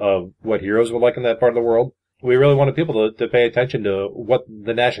of what heroes were like in that part of the world. We really wanted people to pay attention to what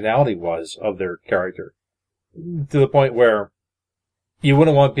the nationality was of their character. To the point where you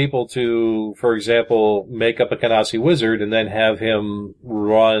wouldn't want people to, for example, make up a Genasi wizard and then have him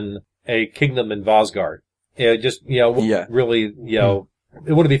run a kingdom in Vosgard. Really,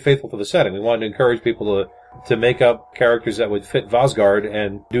 it wouldn't be faithful to the setting. We wanted to encourage people to make up characters that would fit Vosgard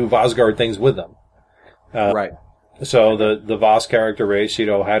and do Vosgard things with them. Right. So the Voss character race,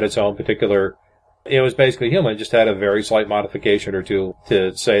 had its own particular. It was basically human, just had a very slight modification or two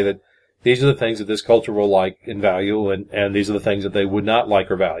to say that these are the things that this culture will like and value, and these are the things that they would not like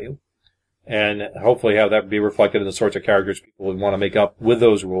or value. And hopefully have that be reflected in the sorts of characters people would want to make up with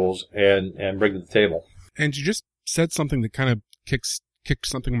those rules and bring to the table. And you just said something that kind of kicked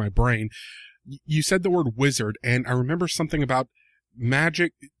something in my brain. You said the word wizard, and I remember something about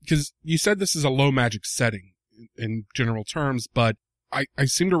magic, because you said this is a low magic setting in general terms, but I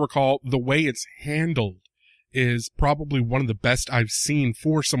seem to recall the way it's handled is probably one of the best I've seen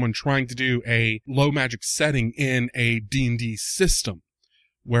for someone trying to do a low magic setting in a D&D system,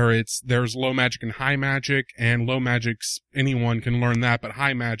 where there's low magic and high magic, and low magic's anyone can learn that, but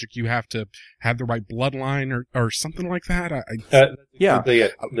high magic you have to have the right bloodline or something like that. Yeah.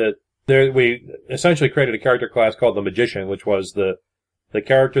 We essentially created a character class called the Magician, which was the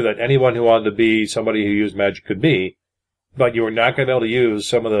character that anyone who wanted to be somebody who used magic could be. But you were not going to be able to use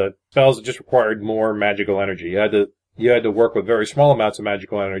some of the spells that just required more magical energy. You had to work with very small amounts of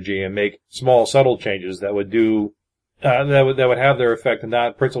magical energy and make small, subtle changes that would do that would have their effect,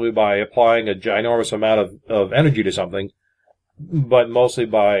 not principally by applying a ginormous amount of energy to something, but mostly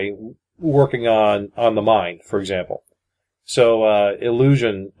by working on the mind, for example. So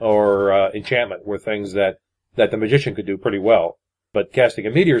illusion or enchantment were things that the Magician could do pretty well, but casting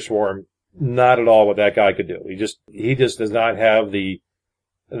a meteor swarm, not at all what that guy could do. He just does not have the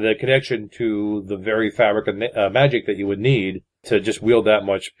connection to the very fabric of magic that you would need to just wield that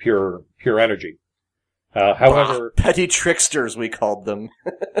much pure energy. However, petty tricksters, we called them.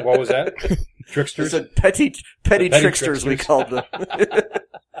 What was that? Tricksters? Petty tricksters, we called them.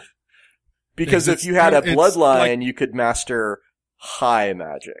 Because if you had a bloodline, you could master high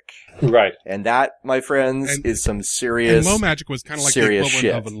magic. Right. And that, my friends, is some serious. And low magic was kind of like the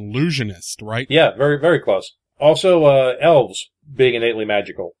equivalent of an illusionist, right? Yeah, very, very close. Also, elves being innately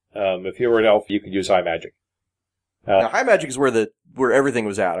magical. If you were an elf, you could use high magic. Now, high magic is where everything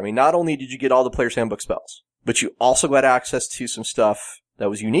was at. I mean, not only did you get all the player's handbook spells, but you also got access to some stuff that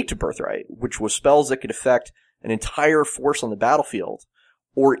was unique to Birthright, which was spells that could affect an entire force on the battlefield,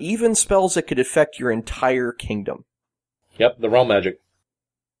 or even spells that could affect your entire kingdom. Yep, the realm magic.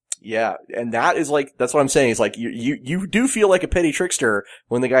 Yeah, and that's what I'm saying. Is like, you do feel like a petty trickster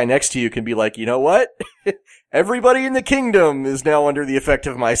when the guy next to you can be like, you know what? Everybody in the kingdom is now under the effect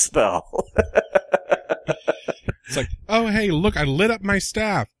of my spell. It's like, oh, hey, look, I lit up my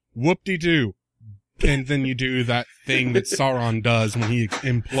staff. Whoop-de-doo. And then you do that thing that Sauron does when he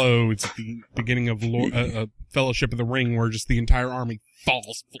implodes at the beginning of Fellowship of the Ring, where just the entire army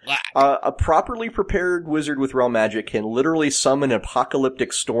falls flat. A properly prepared wizard with realm magic can literally summon an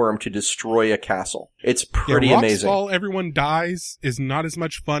apocalyptic storm to destroy a castle. It's pretty amazing. Fall, everyone dies is not as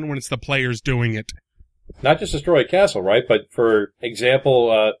much fun when it's the players doing it. Not just destroy a castle, right? But for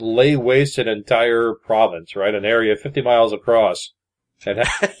example, lay waste an entire province, right? An area 50 miles across. And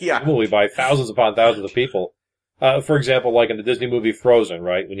probably by thousands upon thousands of people. For example, like in the Disney movie Frozen,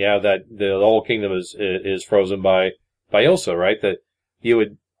 right? When you have that, the whole kingdom is frozen by Elsa, right? That you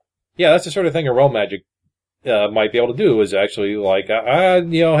would, that's the sort of thing a realm magic, might be able to do, is actually like,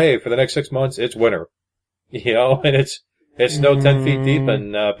 hey, for the next 6 months, it's winter. and it's snow 10 feet deep,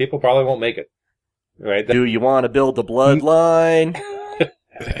 and people probably won't make it. Right? Do you want to build the bloodline?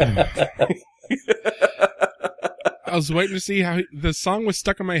 I was waiting to see how the song was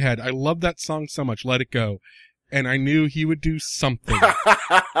stuck in my head. I love that song so much, Let It Go. And I knew he would do something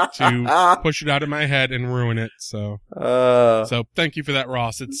to push it out of my head and ruin it. So thank you for that,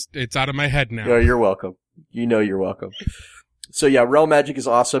 Ross. It's out of my head now. No, you're welcome. You're welcome. So yeah, Realm Magic is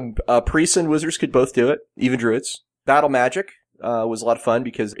awesome. Priests and wizards could both do it, even druids. Battle Magic was a lot of fun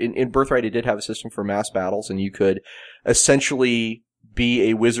because in Birthright it did have a system for mass battles, and you could essentially be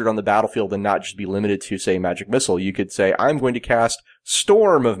a wizard on the battlefield and not just be limited to, say, magic missile. You could say, I'm going to cast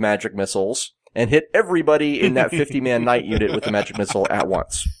Storm of Magic Missiles and hit everybody in that 50-man knight unit with the magic missile at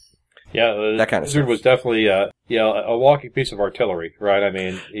once. Yeah, that kind of wizard stuff. was definitely a walking piece of artillery, right? I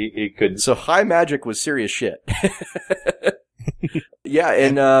mean, he could. So high magic was serious shit. Yeah,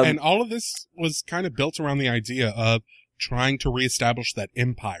 and all of this was kind of built around the idea of trying to reestablish that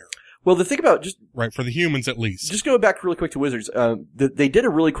empire. Well, the thing about right, for the humans at least. Just going back really quick to wizards, they did a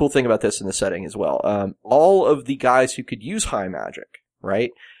really cool thing about this in the setting as well. All of the guys who could use high magic,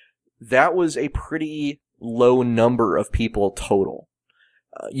 right? That was a pretty low number of people total.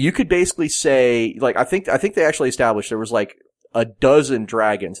 You could basically say, like, I think they actually established there was like a dozen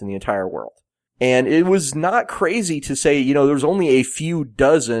dragons in the entire world. And it was not crazy to say, there's only a few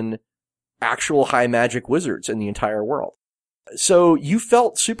dozen actual high magic wizards in the entire world. So you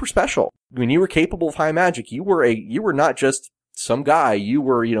felt super special when you were capable of high magic. You were not just some guy. You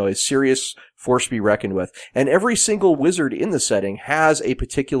were, a serious force to be reckoned with. And every single wizard in the setting has a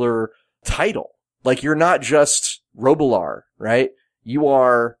particular title. Like, you're not just Robilar, right? You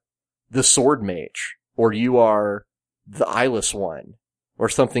are the Sword Mage, or you are the Eyeless One, or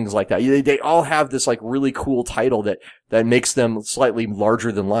some things like that. They all have this like really cool title that makes them slightly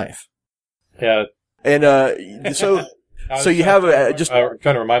larger than life. Yeah. And so you have just trying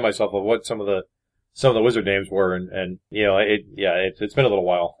to remind myself of what some of the wizard names were, and it's been a little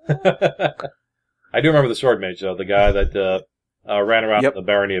while. I do remember the Sword Mage though, the guy that ran around in the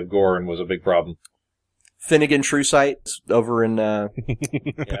barony of Gore and was a big problem. Finnegan Truesight over in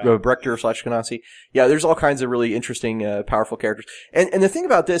Brector/Canasi. Yeah, there's all kinds of really interesting, powerful characters. And the thing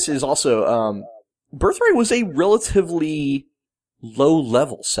about this is also, Birthright was a relatively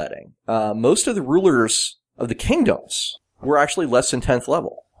low-level setting. Most of the rulers of the kingdoms were actually less than 10th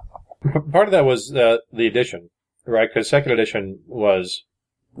level. Part of that was the edition, right? Because second edition was...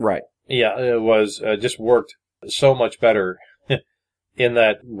 Right. Yeah, it was just worked so much better in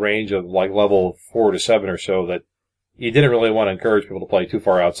that range of like level 4 to 7 or so that you didn't really want to encourage people to play too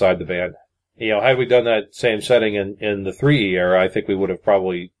far outside the band. Had we done that same setting in the 3E era, I think we would have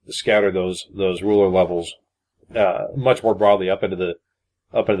probably scattered those ruler levels much more broadly up into the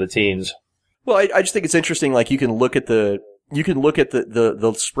teens. Well, I just think it's interesting. Like, you can look at the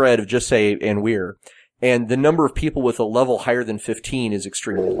spread of just say Anweir, and the number of people with a level higher than 15 is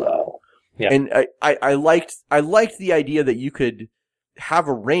extremely low. Yeah. And I liked the idea that you could have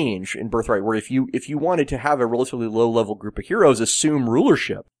a range in Birthright where if you wanted to have a relatively low level group of heroes assume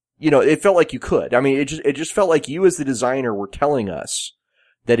rulership, it felt like you could. I mean, it just felt like you as the designer were telling us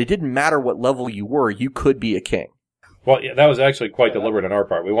that it didn't matter what level you were, you could be a king. Well, yeah, that was actually quite deliberate on our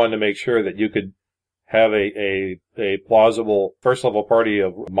part. We wanted to make sure that you could have a plausible first level party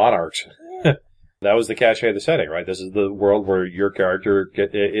of monarchs. That was the cachet of the setting, right? This is the world where your character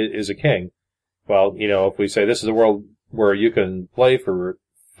is a king. Well, if we say this is a world where you can play for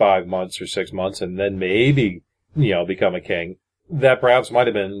 5 months or 6 months and then maybe, become a king, that perhaps might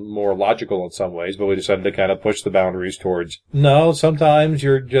have been more logical in some ways, but we decided to kind of push the boundaries towards, no, sometimes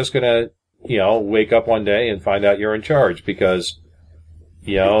you're just gonna, wake up one day and find out you're in charge because,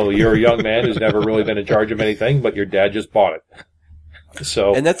 you're a young man who's never really been in charge of anything, but your dad just bought it.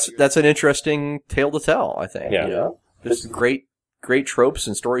 So. And that's an interesting tale to tell, I think. Yeah. There's great tropes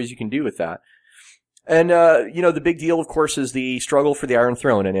and stories you can do with that. And, the big deal, of course, is the struggle for the Iron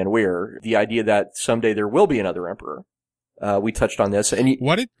Throne in Anweir. The idea that someday there will be another emperor. We touched on this. And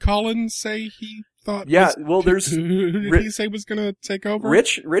what did Colin say he thought? Yeah, well, there's... Who did he say was gonna take over?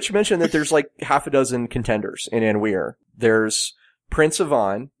 Rich mentioned that there's like half a dozen contenders in Anweir. There's Prince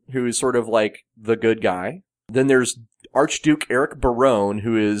Ivan, who is sort of like the good guy. Then there's Archduke Eric Barone,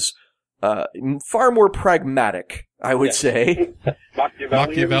 who is far more pragmatic, I would say.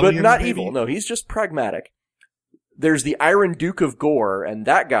 Machiavellian, but not maybe? evil. No, he's just pragmatic. There's the Iron Duke of Gore, and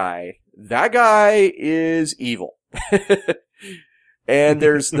that guy is evil. And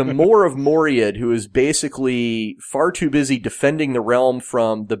there's the Moor of Moriad, who is basically far too busy defending the realm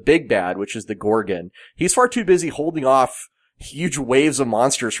from the big bad, which is the Gorgon. He's far too busy holding off huge waves of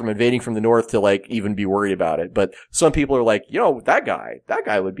monsters from invading from the north to like even be worried about it. But some people are like, that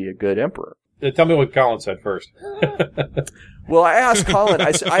guy would be a good emperor. Tell me what Colin said first. Well, I asked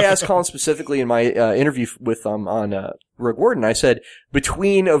Colin specifically in my interview with on Rogue Warden. I said,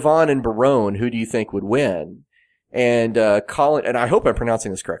 between Yvonne and Barone, who do you think would win? And Colin, and I hope I'm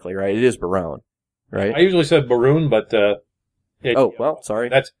pronouncing this correctly, right? It is Barone, right? I usually said Baroon, but sorry.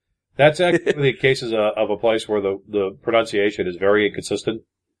 That's actually one of the cases of a place where the pronunciation is very inconsistent.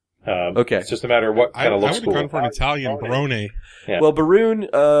 Okay. It's just a matter of what kind of looks cool. I would have gone for an Italian Barone. Yeah. Well, Baroon,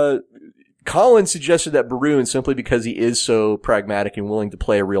 Colin suggested that Baroon, simply because he is so pragmatic and willing to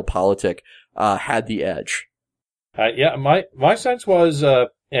play a real politic, had the edge. My sense was,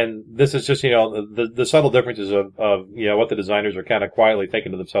 and this is just, the subtle differences of, what the designers are kind of quietly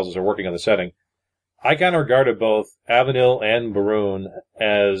thinking to themselves as they're working on the setting. I kind of regarded both Avenil and Baroon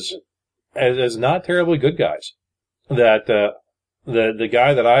as not terribly good guys. That, the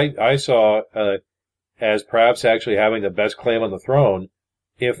guy that I saw, as perhaps actually having the best claim on the throne,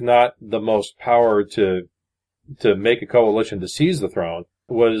 if not the most power to make a coalition to seize the throne,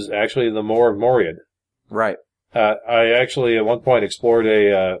 was actually the Moor of Moriad. Right. I actually at one point explored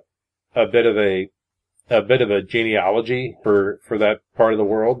a bit of a genealogy for that part of the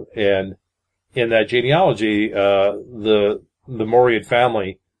world, and in that genealogy, the Moriad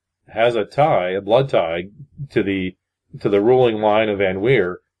family has a blood tie to the ruling line of Van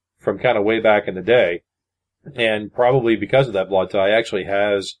Weir from kind of way back in the day. And probably because of that blood tie, actually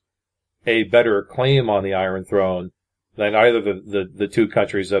has a better claim on the Iron Throne than either the two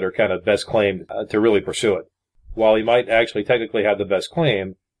countries that are kind of best claimed to really pursue it. While he might actually technically have the best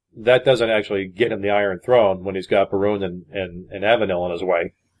claim, that doesn't actually get him the Iron Throne when he's got Baroon and Avenil in his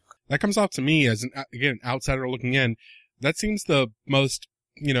way. That comes off to me as an outsider looking in. That seems the most,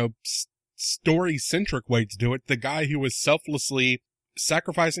 story-centric way to do it. The guy who was selflessly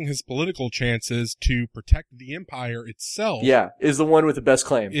sacrificing his political chances to protect the empire itself. Yeah, is the one with the best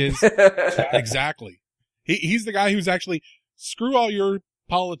claim. Exactly. He's the guy who's actually, screw all your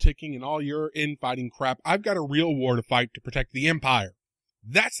politicking and all your infighting crap. I've got a real war to fight to protect the empire.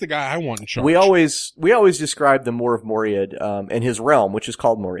 That's the guy I want in charge. We always describe the Moor of Moriad, and his realm, which is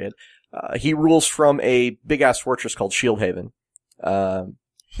called Moriad. He rules from a big-ass fortress called Shieldhaven.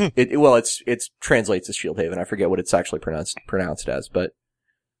 It translates as Shieldhaven. I forget what it's actually pronounced as, but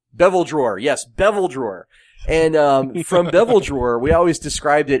Beveldror. Yes, Beveldror. And, from Beveldror, we always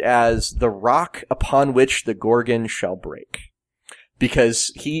described it as the rock upon which the Gorgon shall break.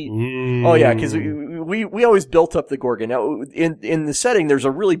 Because we always built up the Gorgon. Now, in the setting, there's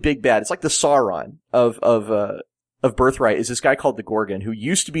a really big bad. It's like the Sauron of Birthright, is this guy called the Gorgon, who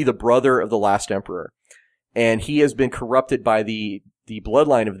used to be the brother of the last emperor. And he has been corrupted by the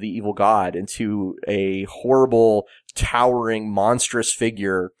bloodline of the evil god into a horrible, towering, monstrous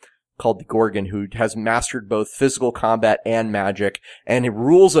figure called the Gorgon, who has mastered both physical combat and magic, and he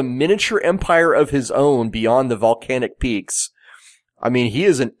rules a miniature empire of his own beyond the volcanic peaks. I mean, he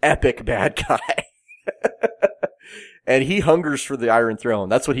is an epic bad guy. And he hungers for the Iron Throne.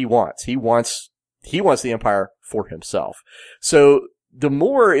 That's what he wants. He wants the empire for himself. So the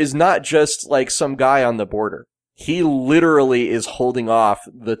Moor is not just like some guy on the border. He literally is holding off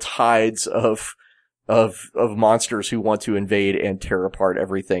the tides of monsters who want to invade and tear apart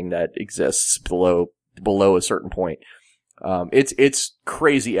everything that exists below a certain point. It's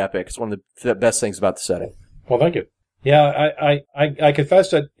crazy epic. It's one of the best things about the setting. Well, thank you. Yeah, I confess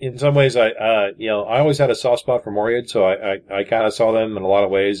that in some ways I always had a soft spot for Moriad, so I kind of saw them in a lot of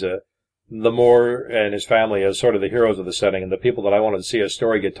ways, the Moor and his family as sort of the heroes of the setting and the people that I wanted to see a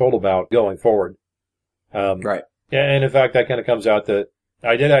story get told about going forward. Right. Yeah, and in fact, that kind of comes out that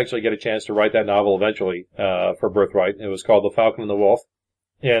I did actually get a chance to write that novel eventually, for Birthright. It was called The Falcon and the Wolf.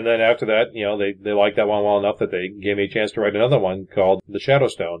 And then after that, they liked that one well enough that they gave me a chance to write another one called The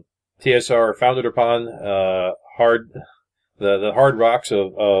Shadowstone. TSR founded upon, the hard rocks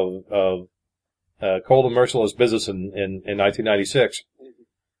of cold and merciless business in 1996.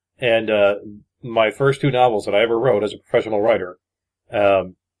 And, my first two novels that I ever wrote as a professional writer,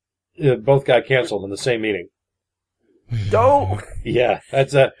 both got canceled in the same meeting. No. Yeah,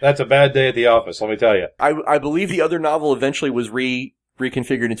 that's a bad day at the office, let me tell you. I believe the other novel eventually was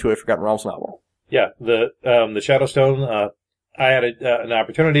reconfigured into a Forgotten Realms novel. Yeah, the Shadowstone, I had an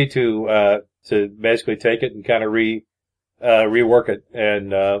opportunity to basically take it and kind of rework it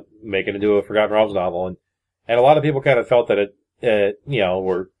and, make it into a Forgotten Realms novel. And a lot of people kind of felt that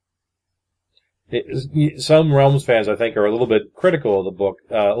some Realms fans, I think, are a little bit critical of the book,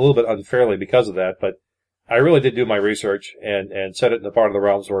 a little bit unfairly because of that, but I really did do my research and set it in the part of the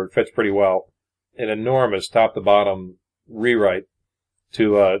Realms where it fits pretty well. An enormous top to bottom rewrite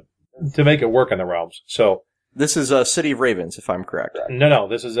to make it work in the realms. So This is City of Ravens, if I'm correct. no,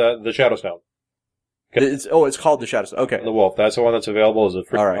 this is the Shadowstone. It's called the Shadows. Okay. The Wolf. That's the one that's available as a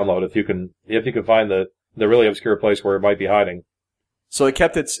free All right. download if you can find the really obscure place where it might be hiding. So it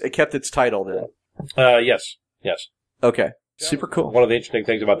kept its title then. Yes. Okay. Super cool. One of the interesting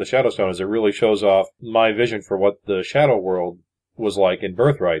things about the Shadowstone is it really shows off my vision for what the Shadow World was like in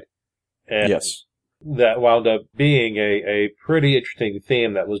Birthright. And Yes. that wound up being a pretty interesting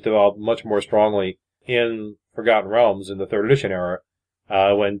theme that was developed much more strongly in Forgotten Realms in the 3rd edition era,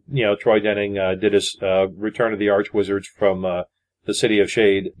 when, Troy Denning, did his, Return of the Archwizards from, the City of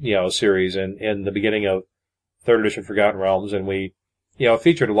Shade, series in the beginning of 3rd edition Forgotten Realms, and we,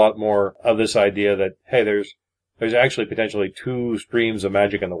 featured a lot more of this idea that, hey, there's actually potentially 2 streams of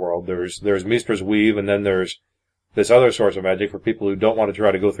magic in the world. There's Mistra's Weave, and then there's this other source of magic for people who don't want to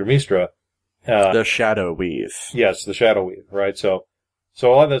try to go through Mistra. The Shadow Weave. Yes, the Shadow Weave, right? So a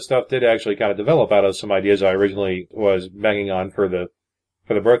lot of that stuff did actually kind of develop out of some ideas I originally was banging on for the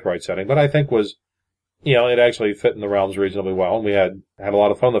Birthright setting, but I think was, it actually fit in the realms reasonably well, and we had a lot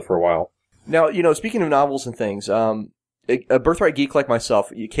of fun with it for a while. Now, speaking of novels and things, a Birthright geek like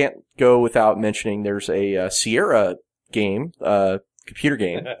myself, you can't go without mentioning there's a Sierra game, computer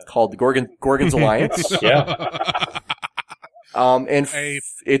game called the Gorgon's Alliance. Yeah.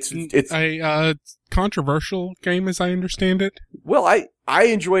 It's a controversial game, as I understand it. Well, I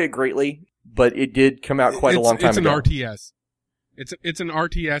enjoy it greatly, but it did come out quite a long time ago. It's an RTS. It's an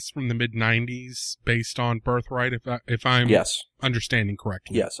RTS from the mid-90s based on Birthright, if I'm understanding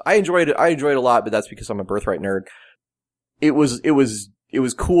correctly. Yes. I enjoyed it a lot, but that's because I'm a Birthright nerd. It was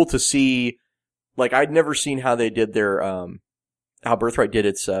cool to see, like, I'd never seen how they did their, how Birthright did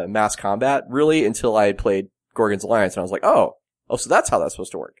its, mass combat, really, until I had played Gorgon's Alliance, and I was like, oh, so that's how that's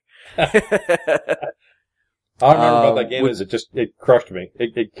supposed to work. All I remember about that game is it crushed me.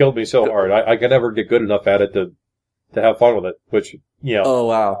 It killed me so hard. I could never get good enough at it to have fun with it, which, Oh,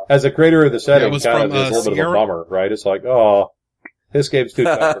 wow. as a creator of the setting, was kind from, of is a little bit of a Sierra? bummer, right? It's like, oh, this game's too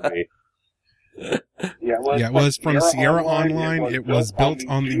tough for me. It was from Sierra Online. It was built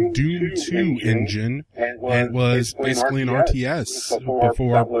on the Doom 2 engine, and it was basically an RTS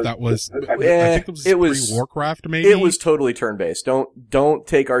before that was, I think it was pre-Warcraft, maybe? It was totally turn-based. Don't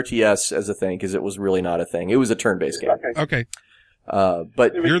take RTS as a thing, because it was really not a thing. It was a turn-based game. Okay.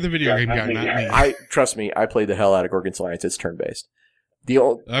 But You're the video game guy, not me. Trust me, I played the hell out of Gorgon's Alliance. It's turn-based. The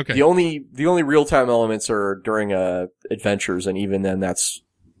only real-time elements are during, adventures, and even then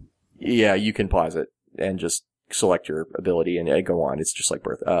you can pause it and just select your ability and go on. It's just like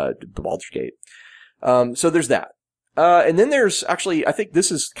Baldur's Gate. So there's that. And then there's actually, I think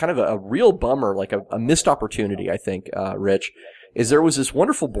this is kind of a real bummer, like a missed opportunity, I think, Rich, is there was this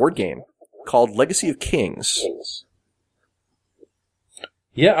wonderful board game called Legacy of Kings.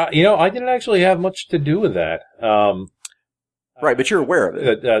 Yeah, I didn't actually have much to do with that. Right, but you're aware of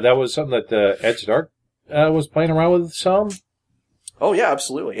it. That was something that Ed Stark was playing around with some. Oh yeah,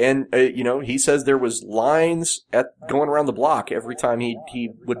 absolutely. And he says there was lines going around the block every time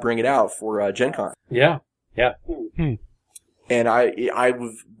he would bring it out for Gen Con. Yeah. And I've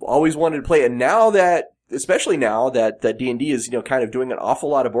always wanted to play it. And especially now that D&D is kind of doing an awful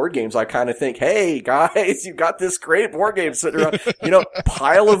lot of board games, I kind of think, hey guys, you've got this great board game sitting around,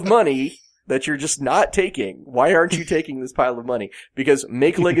 pile of money that you're just not taking. Why aren't you taking this pile of money? Because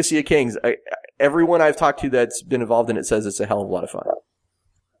make Legacy of Kings. Everyone I've talked to that's been involved in it says it's a hell of a lot of fun.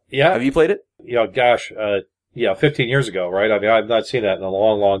 Yeah. Have you played it? 15 years ago, right? I mean, I've not seen that in a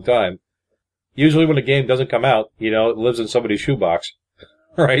long, long time. Usually when a game doesn't come out, it lives in somebody's shoebox,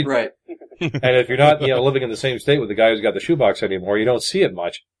 right? Right. And if you're not, living in the same state with the guy who's got the shoebox anymore, you don't see it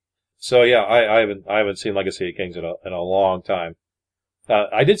much. So yeah, I haven't seen Legacy of Kings in a long time.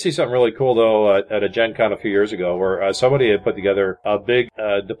 I did see something really cool though at a Gen Con a few years ago where somebody had put together a big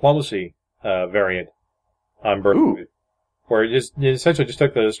diplomacy variant on Birthright, where it essentially just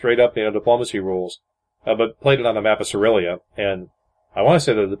took the straight up diplomacy rules, but played it on the map of Cerelia. And I want to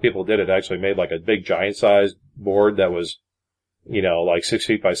say that the people who did it actually made like a big giant sized board that was, like 6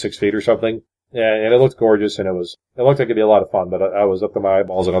 feet by 6 feet or something. And it looked gorgeous, and it looked like it'd be a lot of fun. But I was up to my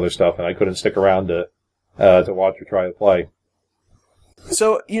eyeballs and other stuff, and I couldn't stick around to watch or try to play.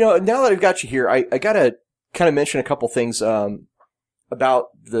 So, now that I've got you here, I gotta kind of mention a couple things, about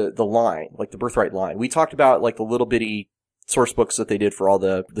the line, like the Birthright line. We talked about like the little bitty source books that they did for all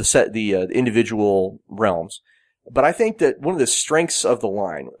the individual realms. But I think that one of the strengths of the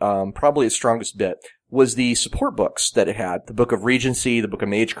line, probably its strongest bit, was the support books that it had. The Book of Regency, the Book of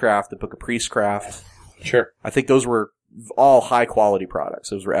Magecraft, the Book of Priestcraft. Sure. I think those were all high quality products.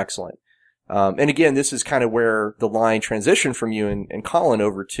 Those were excellent. And again, this is kind of where the line transitioned from you and Colin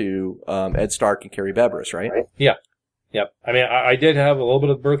over to Ed Stark and Kerry Bebris, right? Yeah. Yep. I mean, I did have a little bit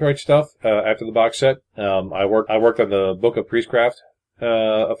of Birthright stuff after the box set. I worked on the Book of Priestcraft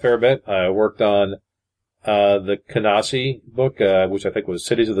a fair bit. I worked on the Kanasi book, which I think was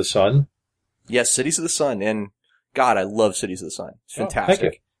Cities of the Sun. Yes, Cities of the Sun, and God, I love Cities of the Sun. It's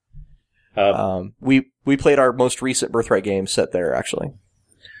fantastic. Thank you. We played our most recent Birthright game set there, actually.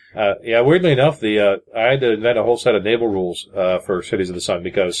 Yeah, weirdly enough, I had to invent a whole set of naval rules for Cities of the Sun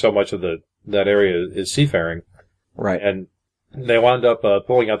because so much of that area is seafaring. Right. And they wound up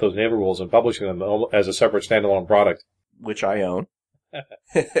pulling out those naval rules and publishing them as a separate standalone product. Which I own.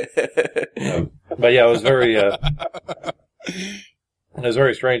 But yeah, it was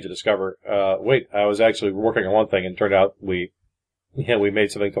very strange to discover. Wait, I was actually working on one thing, and it turned out we made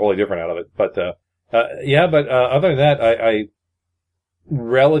something totally different out of it. But other than that, I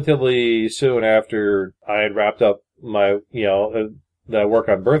relatively soon after I had wrapped up my that work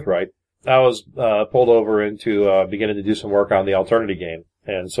on Birthright, I was pulled over into beginning to do some work on the Alternity game,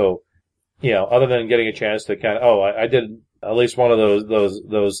 and so other than getting a chance to I did at least one of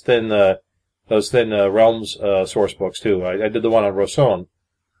those thin Realms source books too. I did the one on Rossonne.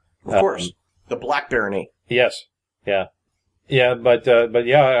 Of course. The Black Barony. Yes. Yeah. Yeah, but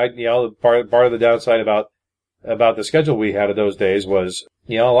yeah, part of the downside about the schedule we had of those days was,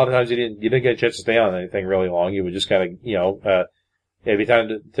 a lot of times you didn't get a chance to stay on anything really long. You would just kind of, it'd be time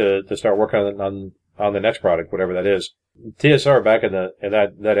to start working on the next product, whatever that is. TSR back in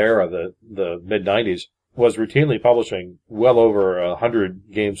that era, the mid '90s, was routinely publishing well over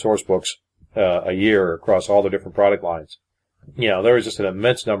 100 game source books a year across all the different product lines. There was just an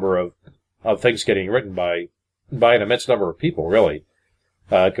immense number of things getting written by an immense number of people, really,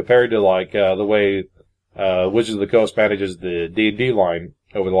 compared to the way Wizards of the Coast manages the D&D line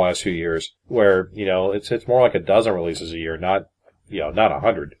over the last few years, where it's more like a dozen releases a year, not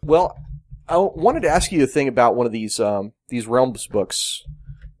 100. Well, I wanted to ask you a thing about one of these Realms books.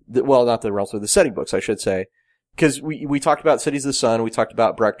 Not the Realms, but the setting books, I should say. Because we talked about Cities of the Sun, we talked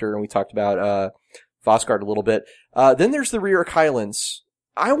about Brector, and we talked about Vosgard a little bit. Then there's the Rearic Highlands.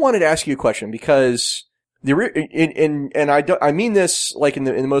 I wanted to ask you a question because I mean this like in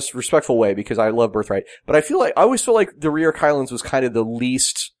the most respectful way because I love Birthright, but I always feel like the Rearic Highlands was kind of the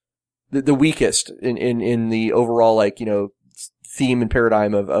the weakest in the overall theme and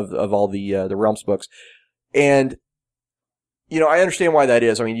paradigm of all the Realms books. And I understand why that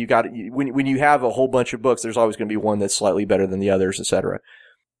is. I mean, when you have a whole bunch of books, there's always going to be one that's slightly better than the others, etc.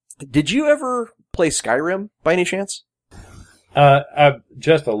 Did you ever play Skyrim by any chance?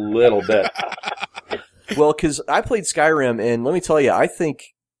 Just a little bit. Well, because I played Skyrim, and let me tell you, I think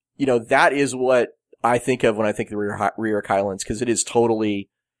that is what I think of when I think of the Rearic Highlands, because it is totally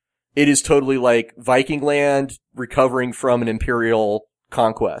like Viking land recovering from an imperial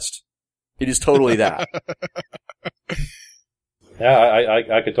conquest. It is totally that. Yeah,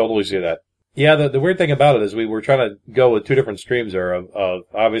 I could totally see that. Yeah, the weird thing about it is we were trying to go with two different streams there of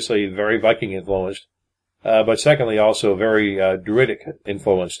obviously very Viking influenced, but secondly also very Druidic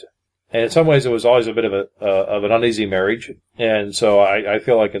influenced. And in some ways it was always a bit of an uneasy marriage. And so I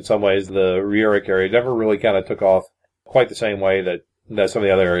feel like in some ways the Rearic area never really kind of took off quite the same way that some of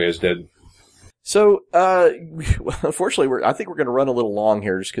the other areas did. So, unfortunately, I think we're going to run a little long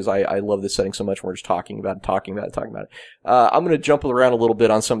here just because I love this setting so much. We're just talking about it. I'm going to jump around a little bit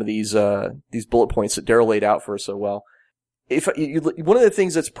on some of these bullet points that Daryl laid out for us so well. One of the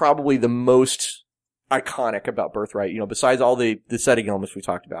things that's probably the most iconic about Birthright, besides all the setting elements we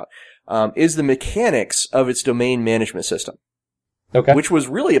talked about, is the mechanics of its domain management system. Okay. Which was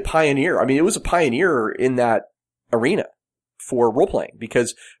really a pioneer. I mean, it was a pioneer in that arena for role-playing,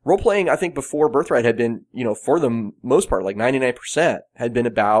 because role-playing, I think, before Birthright had been, for the most part, like 99%, had been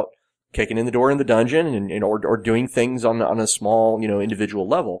about kicking in the door in the dungeon or doing things on a small, individual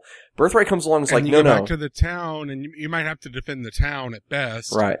level. Birthright comes along and is like, no. Back to the town, and you might have to defend the town at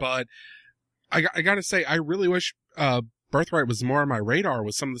best. Right. But I got to say, I really wish Birthright was more on my radar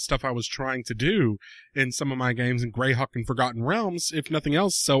with some of the stuff I was trying to do in some of my games in Greyhawk and Forgotten Realms, if nothing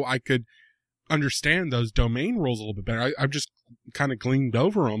else, so I could understand those domain rules a little bit better. I've just kind of gleaned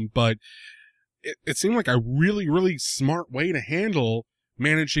over them, but it seemed like a really, really smart way to handle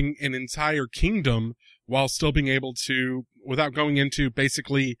managing an entire kingdom while still being able to, without going into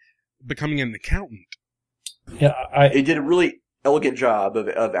basically becoming an accountant. Yeah, it did a really elegant job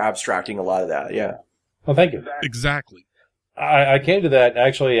of abstracting a lot of that. Yeah. Well, thank you. Exactly. I came to that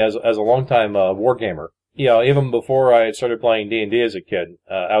actually as a longtime wargamer. Even before I had started playing D&D as a kid,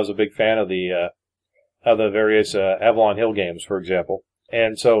 I was a big fan of the various Avalon Hill games, for example.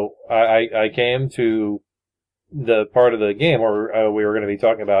 And so I came to the part of the game where we were going to be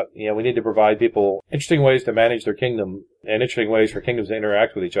talking about, we need to provide people interesting ways to manage their kingdom and interesting ways for kingdoms to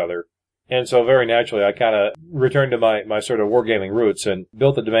interact with each other. And so very naturally, I kind of returned to my sort of wargaming roots and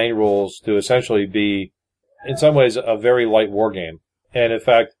built the domain rules to essentially be, in some ways, a very light wargame. And in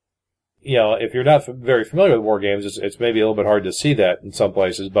fact, if you're not very familiar with wargames, it's maybe a little bit hard to see that in some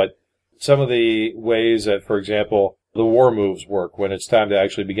places, but some of the ways that, for example, the war moves work when it's time to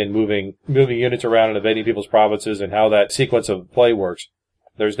actually begin moving units around and invading people's provinces and how that sequence of play works.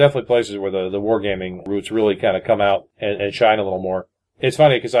 There's definitely places where the wargaming roots really kind of come out and shine a little more. It's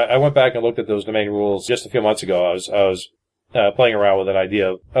funny because I went back and looked at those domain rules just a few months ago. I was playing around with an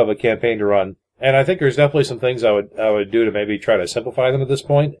idea of a campaign to run, and I think there's definitely some things I would do to maybe try to simplify them at this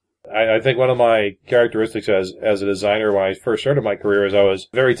point. I think one of my characteristics as a designer when I first started my career is I was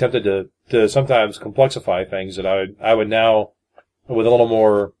very tempted to sometimes complexify things that I would now, with a little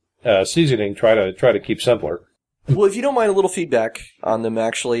more seasoning, try to keep simpler. Well, if you don't mind a little feedback on them,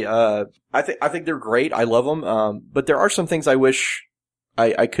 actually, I think they're great. I love them. But there are some things I wish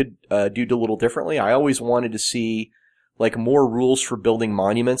I could do a little differently. I always wanted to see like more rules for building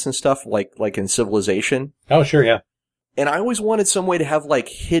monuments and stuff, like in Civilization. Oh, sure, yeah. And I always wanted some way to have like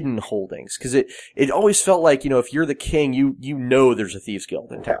hidden holdings, because it always felt like, if you're the king, you know there's a thieves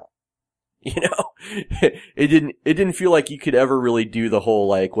guild in town. It didn't feel like you could ever really do the whole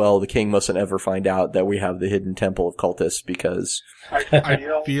like, well, the king mustn't ever find out that we have the hidden temple of cultists, because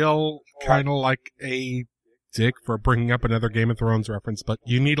I feel kind of like a dick for bringing up another Game of Thrones reference, but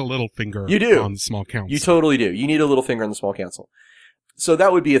you need a little finger on the small council. You totally do. You need a little finger on the small council. So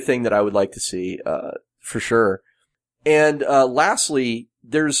that would be a thing that I would like to see, for sure. And lastly,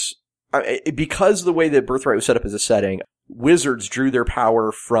 there's because the way that Birthright was set up as a setting, wizards drew their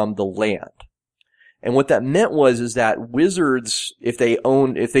power from the land. And what that meant is that wizards, if they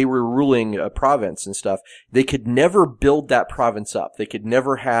were ruling a province and stuff, they could never build that province up. They could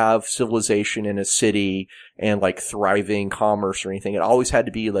never have civilization in a city and like thriving commerce or anything. It always had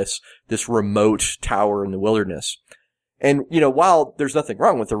to be this remote tower in the wilderness. And, while there's nothing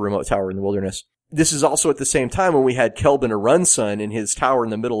wrong with the remote tower in the wilderness, this is also at the same time when we had Kelvin Arunsun in his tower in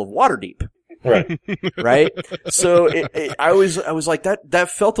the middle of Waterdeep. Right. Right? So I was like,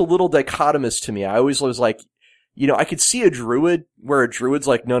 that felt a little dichotomous to me. I always was like, I could see a druid where a druid's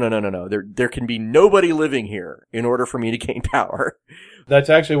like, no. There can be nobody living here in order for me to gain power. That's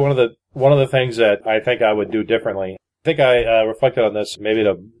actually one of the things that I think I would do differently. I think I reflected on this maybe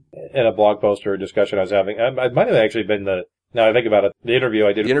in a blog post or a discussion I was having. It might have actually been now I think about it, the interview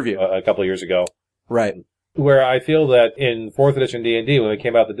I did a couple of years ago. Right. Where I feel that in 4th edition D&D, when we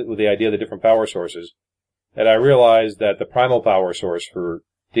came out with the idea of the different power sources, that I realized that the primal power source for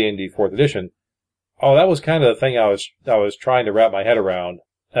D&D 4th edition, that was kind of the thing I was trying to wrap my head around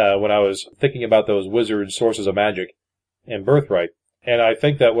when I was thinking about those wizard sources of magic in Birthright. And I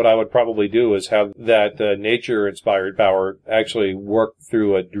think that what I would probably do is have that nature-inspired power actually work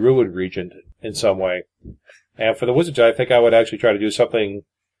through a druid regent in some way. And for the wizards, I think I would actually try to do something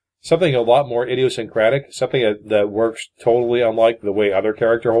a lot more idiosyncratic, something that works totally unlike the way other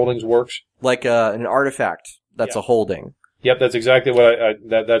character holdings works. Like an artifact that's a holding. Yep, that's exactly what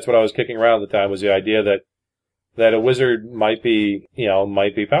that's what I was kicking around at the time, was the idea that a wizard might be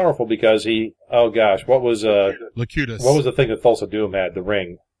powerful because what was Locutus. What was the thing that Thulsa Doom had? The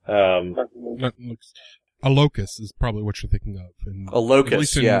ring. A locus is probably what you're thinking of. And a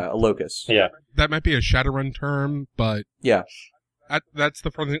locus, a locus. Yeah. That might be a Shadowrun term, but yeah, that's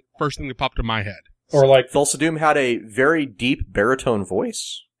the first thing that popped in my head. Or like Thulsa Doom had a very deep baritone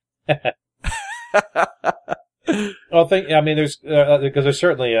voice. Well, there's because there's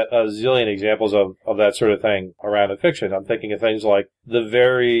certainly a zillion examples of that sort of thing around in fiction. I'm thinking of things like the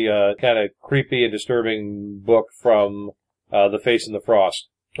very kind of creepy and disturbing book from The Face in the Frost,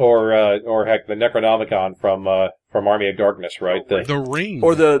 or heck, the Necronomicon from Army of Darkness, right? The Ring,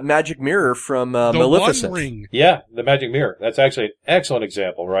 or the Magic Mirror from Maleficent. One Ring. Yeah, the Magic Mirror. That's actually an excellent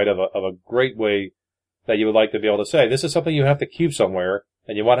example, right, of a great way that you would like to be able to say this is something you have to keep somewhere,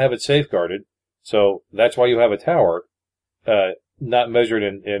 and you want to have it safeguarded. So that's why you have a tower, not measured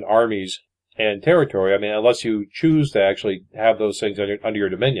in armies and territory. I mean, unless you choose to actually have those things under your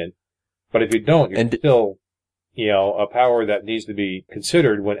dominion. But if you don't, you're still, a power that needs to be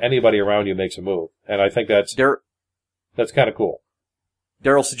considered when anybody around you makes a move. And I think that's kind of cool.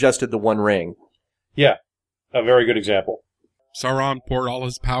 Daryl suggested the One Ring. Yeah, a very good example. Sauron poured all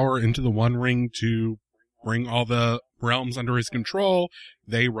his power into the One Ring to bring all the realms under his control.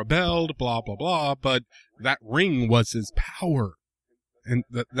 They rebelled, blah, blah, blah, but that ring was his power. And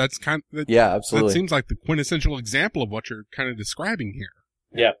that's kind of... Yeah, absolutely. That seems like the quintessential example of what you're kind of describing here.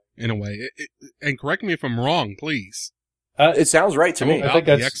 Yeah. In a way. And correct me if I'm wrong, please. It sounds right to me. I think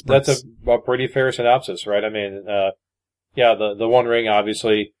that's a pretty fair synopsis, right? I mean, yeah, the One Ring,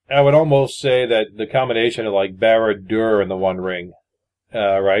 obviously. I would almost say that the combination of like Barad-dûr and the One Ring,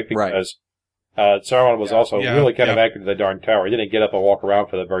 right? Because Saruman was also really kind of anchored to the darn tower. He didn't get up and walk around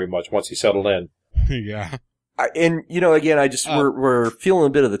for that very much once he settled in. Yeah. And, again, we're feeling a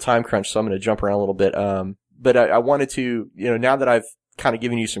bit of the time crunch, so I'm going to jump around a little bit. But I wanted to, now that I've kind of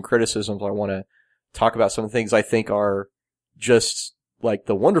given you some criticisms, I want to talk about some things I think are just like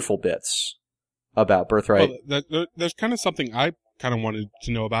the wonderful bits about Birthright. Well, there's kind of something I kind of wanted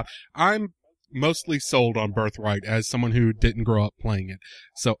to know about. I'm mostly sold on Birthright as someone who didn't grow up playing it.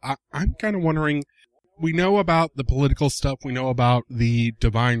 So I'm kind of wondering, we know about the political stuff. We know about the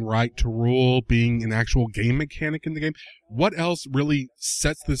divine right to rule being an actual game mechanic in the game. What else really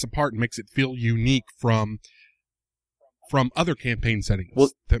sets this apart and makes it feel unique from other campaign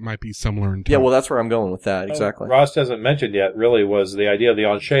settings that might be similar in tone? Yeah, well, that's where I'm going with that. Exactly. Ross hasn't mentioned yet, really, was the idea of the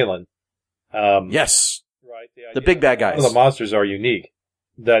Anshalan. Yes. Right. The big bad guys. Some of the monsters are unique.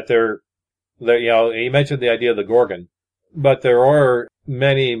 That he mentioned the idea of the Gorgon, but there are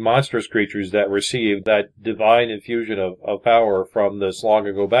many monstrous creatures that receive that divine infusion of power from this long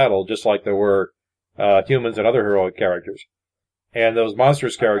ago battle, just like there were humans and other heroic characters. And those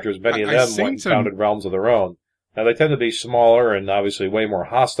monstrous characters, many of them went and founded realms of their own. Now, they tend to be smaller and obviously way more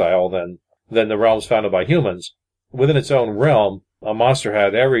hostile than the realms founded by humans. Within its own realm, a monster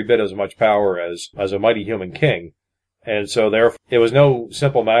had every bit as much power as a mighty human king. And so therefore, it was no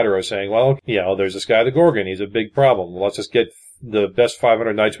simple matter of saying, well, there's this guy, the Gorgon, he's a big problem. Let's just get the best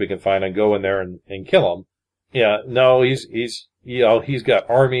 500 knights we can find and go in there and kill him. Yeah, no, he's got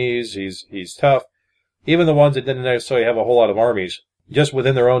armies, he's tough. Even the ones that didn't necessarily have a whole lot of armies, just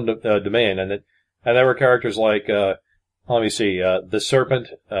within their own domain. And there were characters like, let me see, the Serpent,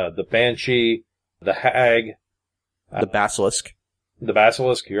 the Banshee, the Hag. The Basilisk. The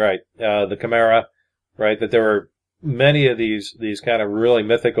Basilisk, you're right. The Chimera, right? That there were many of these kind of really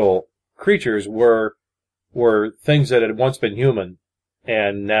mythical creatures were things that had once been human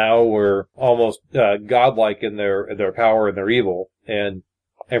and now were almost godlike in their power and their evil and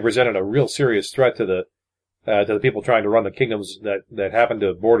presented a real serious threat to the people trying to run the kingdoms that happened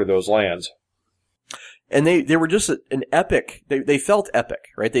to border those lands. And they were just an epic. They felt epic,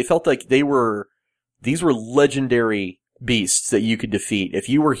 right? They felt like these were legendary beasts that you could defeat. If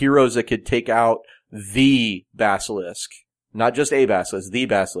you were heroes that could take out the Basilisk, not just a Basilisk, the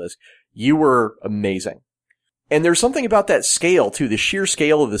Basilisk, you were amazing. And there's something about that scale too, the sheer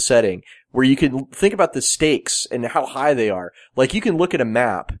scale of the setting, where you can think about the stakes and how high they are. Like you can look at a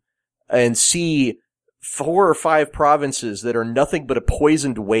map and see 4 or 5 provinces that are nothing but a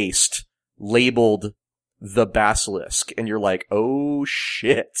poisoned waste labeled the Basilisk, and you're like, oh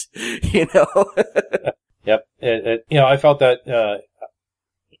shit, Yep. I felt that,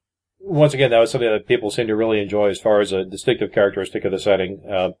 once again, that was something that people seem to really enjoy as far as a distinctive characteristic of the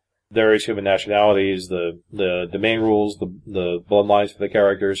setting. Various human nationalities, the domain rules, the bloodlines for the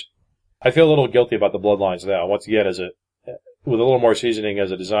characters. I feel a little guilty about the bloodlines now. Once again, with a little more seasoning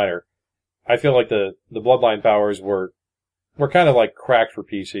as a designer, I feel like the bloodline powers were kind of like cracked for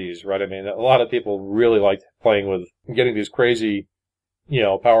PCs, right? I mean, a lot of people really liked playing with getting these crazy,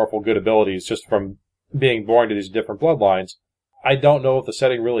 powerful good abilities just from being born to these different bloodlines. I don't know if the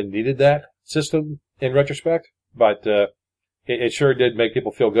setting really needed that system in retrospect, but it sure did make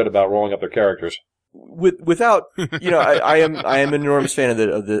people feel good about rolling up their characters. Without, I am an enormous fan of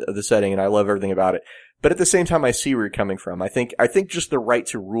the setting, and I love everything about it. But at the same time, I see where you're coming from. I think just the right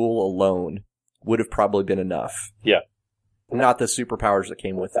to rule alone would have probably been enough. Yeah. Not the superpowers that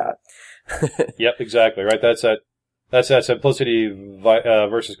came with that. Yep, exactly. Right. That's that simplicity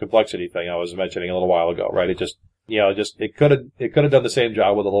versus complexity thing I was mentioning a little while ago. Right. It could have done the same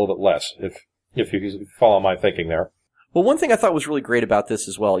job with a little bit less if you follow my thinking there. Well, one thing I thought was really great about this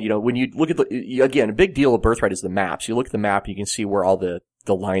as well, when you look at again, a big deal of Birthright is the maps. You look at the map, you can see where all the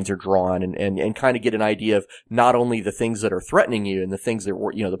lines are drawn and kind of get an idea of not only the things that are threatening you and the things that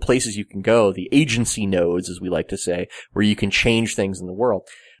were, the places you can go, the agency nodes, as we like to say, where you can change things in the world.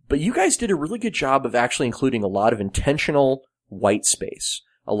 But you guys did a really good job of actually including a lot of intentional white space,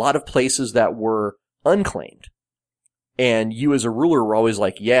 a lot of places that were unclaimed. And you as a ruler were always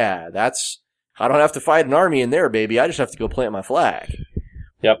like, yeah, I don't have to fight an army in there, baby. I just have to go plant my flag.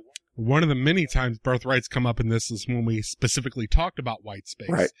 Yep. One of the many times Birthrights come up in this is when we specifically talked about white space.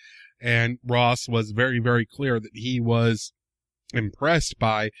 Right. And Ross was very, very clear that he was impressed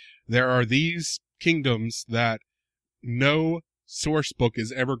by there are these kingdoms that no source book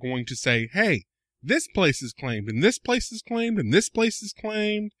is ever going to say, hey, this place is claimed, and this place is claimed, and this place is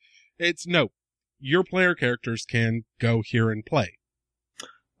claimed. It's no. Your player characters can go here and play.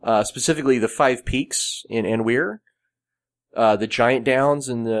 Specifically the Five Peaks in Anweer, the Giant Downs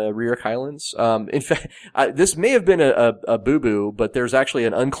in the Rearick Highlands. In fact, this may have been a boo-boo, but there's actually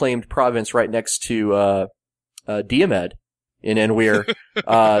an unclaimed province right next to Diomed in Anweer.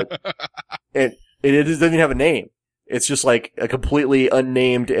 It doesn't even have a name. It's just like a completely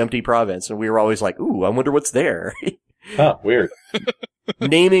unnamed empty province, and we were always like, ooh, I wonder what's there. Huh, weird.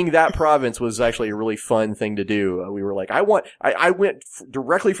 Naming that province was actually a really fun thing to do. We were like, I went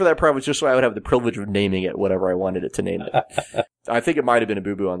directly for that province just so I would have the privilege of naming it whatever I wanted it to name it. I think it might have been a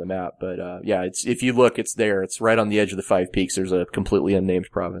boo-boo on the map, but yeah, if you look, it's there. It's right on the edge of the Five Peaks. There's a completely unnamed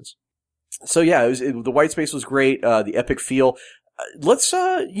province. So yeah, the white space was great. The epic feel. Let's talk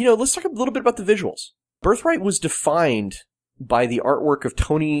a little bit about the visuals. Birthright was defined by the artwork of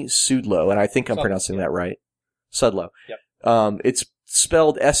Tony Sudlow, and I think I'm pronouncing that right. Sudlow. Yep. It's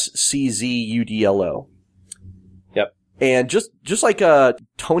spelled Sczudlo. Yep. And just like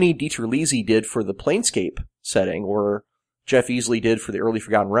Tony DiTerlizzi did for the Planescape setting, or Jeff Easley did for the early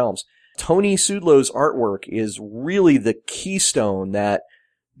Forgotten Realms, Tony Sudlow's artwork is really the keystone that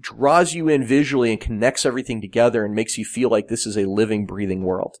draws you in visually and connects everything together and makes you feel like this is a living, breathing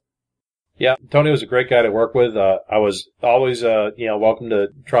world. Yeah, Tony was a great guy to work with. I was always, welcome to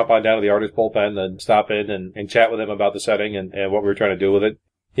drop on down to the artist bullpen and stop in and chat with him about the setting and what we were trying to do with it.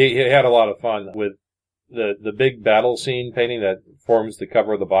 He had a lot of fun with the big battle scene painting that forms the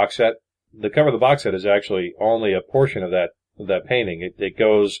cover of the box set. The cover of the box set is actually only a portion of that painting. It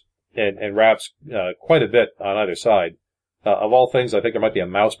goes and wraps quite a bit on either side. Of all things, I think there might be a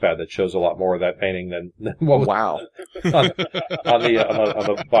mouse pad that shows a lot more of that painting than what was on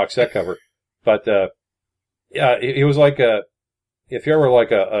the box set cover. But yeah, it was like if you ever like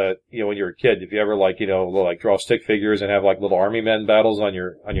when you were a kid, if you ever draw stick figures and have like little army men battles on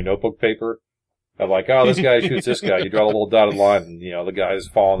your notebook paper, of like, oh, this guy shoots this guy, you draw a little dotted line, and the guy's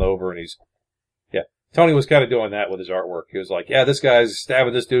falling over, and Tony was kind of doing that with his artwork. He was like, yeah, this guy's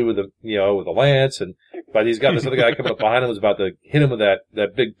stabbing this dude with a lance, but he's got this other guy coming up behind him who's about to hit him with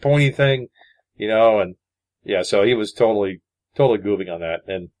that big pointy thing, and yeah, so he was totally goofing on that,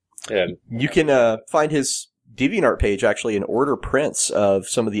 and you can find his DeviantArt page actually in order prints of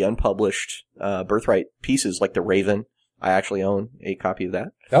some of the unpublished Birthright pieces, like the Raven. I actually own a copy of that.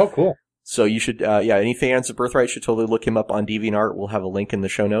 Oh, cool. So you should, any fans of Birthright should totally look him up on DeviantArt. We'll have a link in the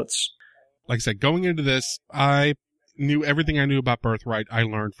show notes. Like I said, going into this, I knew everything I knew about Birthright I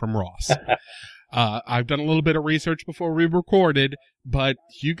learned from Ross. I've done a little bit of research before we recorded, but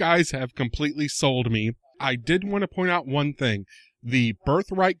you guys have completely sold me. I did want to point out one thing. The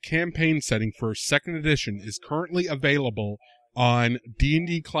Birthright campaign setting for 2nd edition is currently available on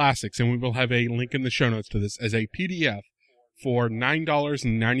D&D Classics, and we will have a link in the show notes to this as a PDF for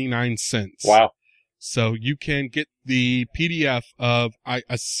 $9.99. Wow. So you can get the PDF of, I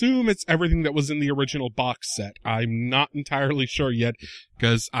assume it's everything that was in the original box set. I'm not entirely sure yet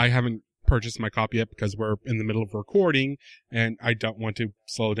because I haven't purchased my copy yet because we're in the middle of recording and I don't want to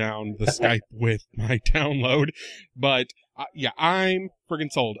slow down the Skype with my download. But yeah, I'm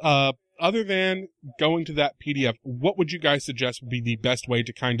friggin' sold. Other than going to that PDF, what would you guys suggest would be the best way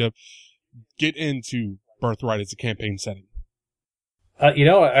to kind of get into Birthright as a campaign setting?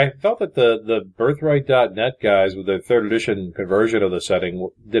 I felt that the Birthright.net guys with their 3rd edition conversion of the setting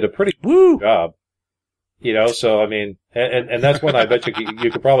did a pretty good job. So I mean, and that's one I bet you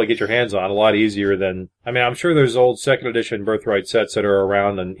could probably get your hands on a lot easier than, I mean, I'm sure there's old 2nd edition Birthright sets that are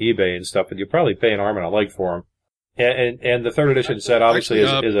around on eBay and stuff, and you probably pay an arm and a leg for them. And the 3rd edition set obviously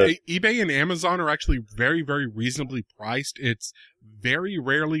is eBay and Amazon are actually very, very reasonably priced. It's very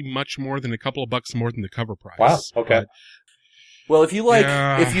rarely much more than a couple of bucks more than the cover price. Wow. Okay. Well, if you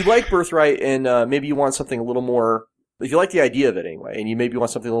like Birthright and maybe you want something a little more, if you like the idea of it anyway, and you maybe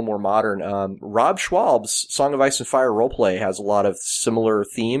want something a little more modern, Rob Schwab's Song of Ice and Fire roleplay has a lot of similar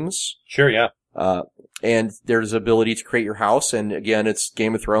themes. Sure, yeah. And there's ability to create your house, and again, it's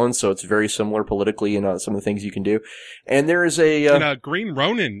Game of Thrones, so it's very similar politically in some of the things you can do. And there is Green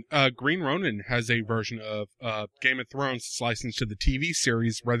Ronin has a version of Game of Thrones that's licensed to the TV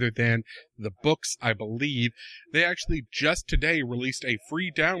series rather than the books, I believe. They actually just today released a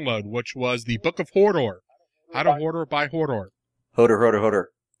free download, which was the Book of Hodor. How to Hodor by Hodor. Hodor.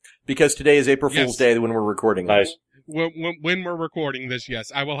 Because today is April Fool's Day when we're recording. Nice. When we're recording this,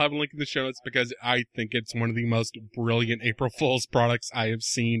 yes, I will have a link in the show notes because I think it's one of the most brilliant April Fool's products I have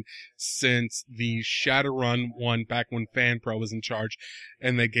seen since the Shadowrun one back when FanPro was in charge,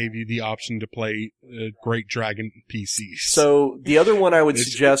 and they gave you the option to play Great Dragon PCs. So the other one I would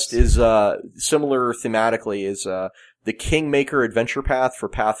suggest is similar thematically is the Kingmaker Adventure Path for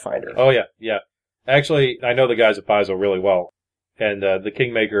Pathfinder. Oh yeah. Actually, I know the guys at Paizo really well, and the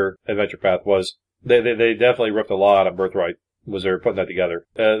Kingmaker Adventure Path was they definitely ripped a lot on Birthright. Was they were putting that together?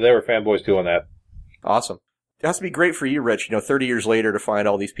 They were fanboys too on that. Awesome. It has to be great for you, Rich. 30 years later to find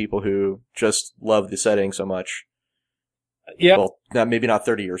all these people who just love the setting so much. Yeah. Well, maybe not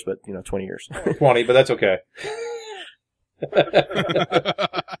 30 years, but 20 years. 20, but that's okay.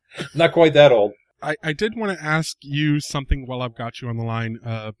 Not quite that old. I did want to ask you something while I've got you on the line,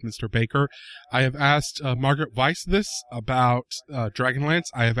 Mr. Baker. I have asked Margaret Weiss this about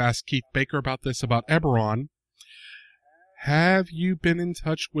Dragonlance. I have asked Keith Baker about this about Eberron. Have you been in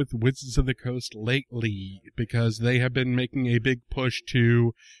touch with Wizards of the Coast lately? Because they have been making a big push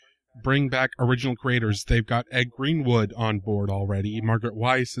to bring back original creators. They've got Ed Greenwood on board already. Margaret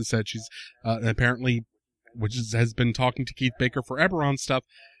Weiss has said she's apparently Wizards has been talking to Keith Baker for Eberron stuff.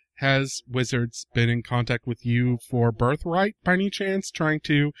 Has Wizards been in contact with you for Birthright by any chance, trying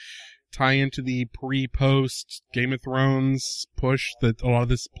to tie into the pre-post Game of Thrones push that a lot of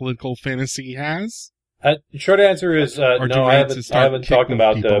this political fantasy has? Short answer is no. I haven't talked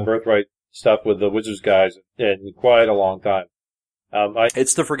about Birthright stuff with the Wizards guys in quite a long time.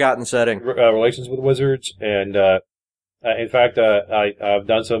 It's the forgotten setting. Relations with Wizards, and in fact, I've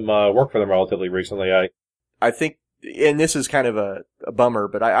done some work for them relatively recently. I think, and this is kind of a bummer,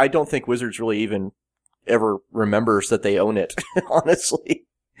 but I don't think Wizards really even ever remembers that they own it, honestly.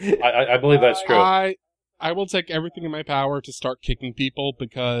 I believe that's true. I will take everything in my power to start kicking people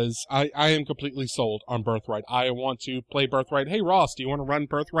because I am completely sold on Birthright. I want to play Birthright. Hey, Ross, do you want to run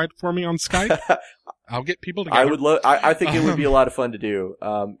Birthright for me on Skype? I'll get people together. I would I think it would be a lot of fun to do.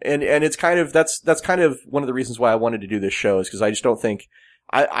 And it's kind of, that's kind of one of the reasons why I wanted to do this show is because I just don't think,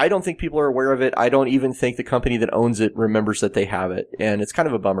 I don't think people are aware of it. I don't even think the company that owns it remembers that they have it. And it's kind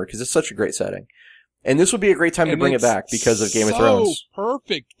of a bummer because it's such a great setting. And this would be a great time to bring it back because of Game of Thrones.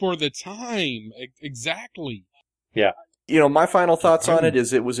 Perfect for the time. Exactly. Yeah. My final thoughts on it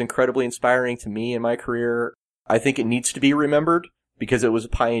is it was incredibly inspiring to me in my career. I think it needs to be remembered because it was a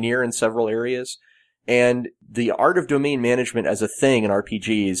pioneer in several areas. And the art of domain management as a thing in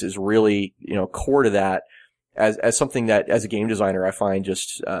RPGs is really, core to that as something that as a game designer I find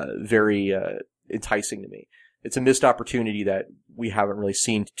just very enticing to me. It's a missed opportunity that we haven't really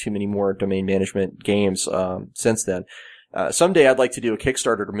seen too many more domain management games since then. Someday I'd like to do a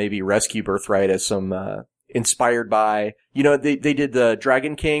Kickstarter to maybe rescue Birthright as some inspired by, they did the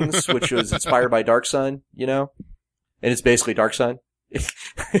Dragon Kings, which was inspired by Dark Sun, and it's basically Dark Sun.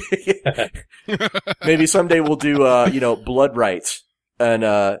 Maybe someday we'll do Blood Rights and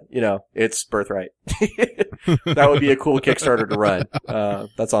it's Birthright. That would be a cool Kickstarter to run.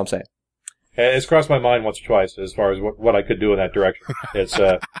 That's all I'm saying. It's crossed my mind once or twice as far as what I could do in that direction. It's,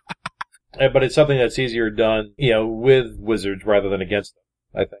 but it's something that's easier done, with Wizards rather than against them,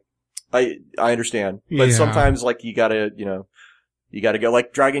 I think. I understand. But sometimes, you gotta go,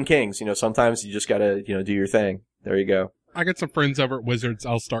 like Dragon Kings, sometimes you just gotta, do your thing. There you go. I got some friends over at Wizards.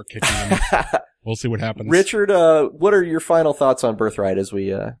 I'll start kicking them. We'll see what happens. Richard, what are your final thoughts on Birthright as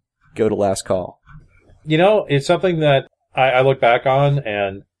we, go to last call? It's something that I look back on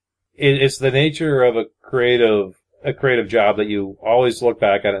and it's the nature of a creative job that you always look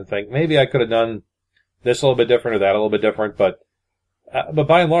back at and think, maybe I could have done this a little bit different or that a little bit different, but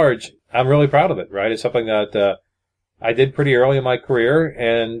by and large, I'm really proud of it, right? It's something that, I did pretty early in my career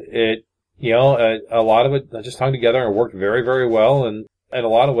and it, a lot of it just hung together and worked very, very well. And in a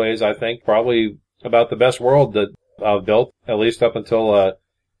lot of ways, I think probably about the best world that I've built, at least up until,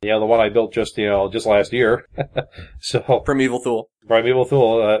 the one I built just last year. So. Primeval Thule.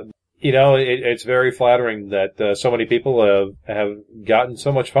 It's very flattering that so many people have gotten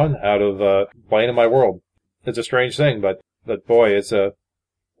so much fun out of playing in my world. It's a strange thing, but boy, it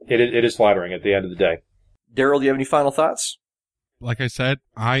is flattering at the end of the day. Daryl, do you have any final thoughts? Like I said,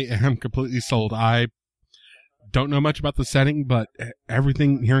 I am completely sold. I don't know much about the setting, but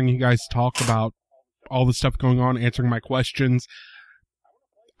everything, hearing you guys talk about all the stuff going on, answering my questions,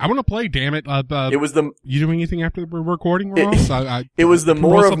 I want to play, damn it. It was you doing anything after the recording, Ross? It was the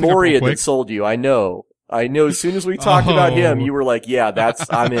More of Moria that sold you, I know. I know as soon as we talked about him, you were like, yeah,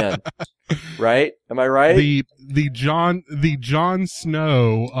 I'm in. Right? Am I right? The Jon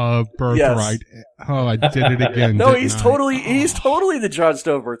Snow of Birthright. Yes. Oh, I did it again. No, he's totally the Jon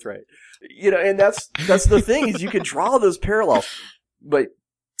Snow of Birthright. You know, and that's the thing is you can draw those parallels. But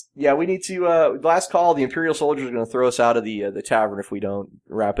yeah, we need to, last call, the Imperial soldiers are going to throw us out of the tavern if we don't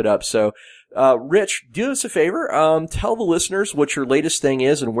wrap it up. So, Rich, do us a favor. Tell the listeners what your latest thing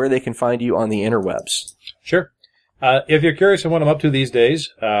is and where they can find you on the interwebs. Sure. If you're curious on what I'm up to these days,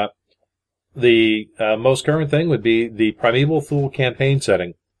 the most current thing would be the Primeval Fool campaign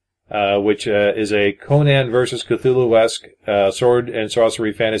setting, which is a Conan versus Cthulhu-esque sword and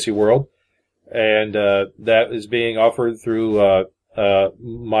sorcery fantasy world. And that is being offered through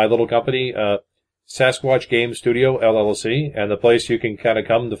my little company, Sasquatch Game Studio, LLC. And the place you can kind of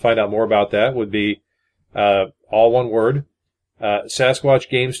come to find out more about that would be all one word,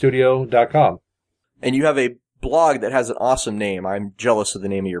 SasquatchGamestudio.com. And you have a blog that has an awesome name. I'm jealous of the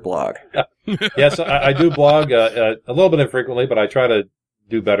name of your blog. Yes, I do blog a little bit infrequently, but I try to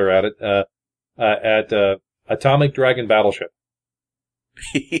do better at it. At Atomic Dragon Battleship.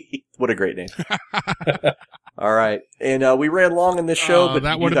 What a great name! All right, and we ran long in this show, but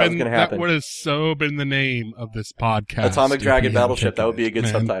that would have been that would have so been the name of this podcast. Atomic Dragon Battleship. That would be a good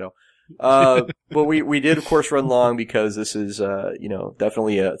subtitle. But we did of course run long because this is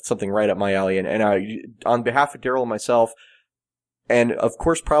definitely something right up my alley, and I, on behalf of Daryl and myself, and of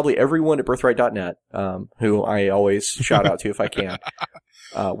course probably everyone at Birthright.net, who I always shout out to if I can.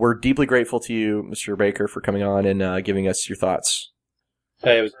 We're deeply grateful to you, Mr. Baker, for coming on and giving us your thoughts.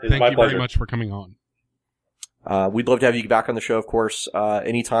 Hey, it was Thank my you pleasure. very much for coming on. We'd love to have you back on the show, of course,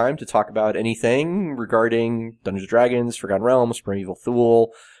 anytime to talk about anything regarding Dungeons & Dragons, Forgotten Realms, Primeval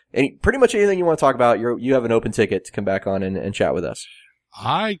Fool, pretty much anything you want to talk about. You have an open ticket to come back on and chat with us.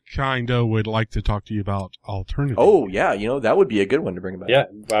 I kinda would like to talk to you about alternative. Oh, yeah, that would be a good one to bring back. Yeah,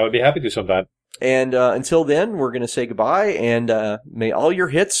 I would be happy to sometime. And until then, we're going to say goodbye, and may all your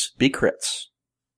hits be crits.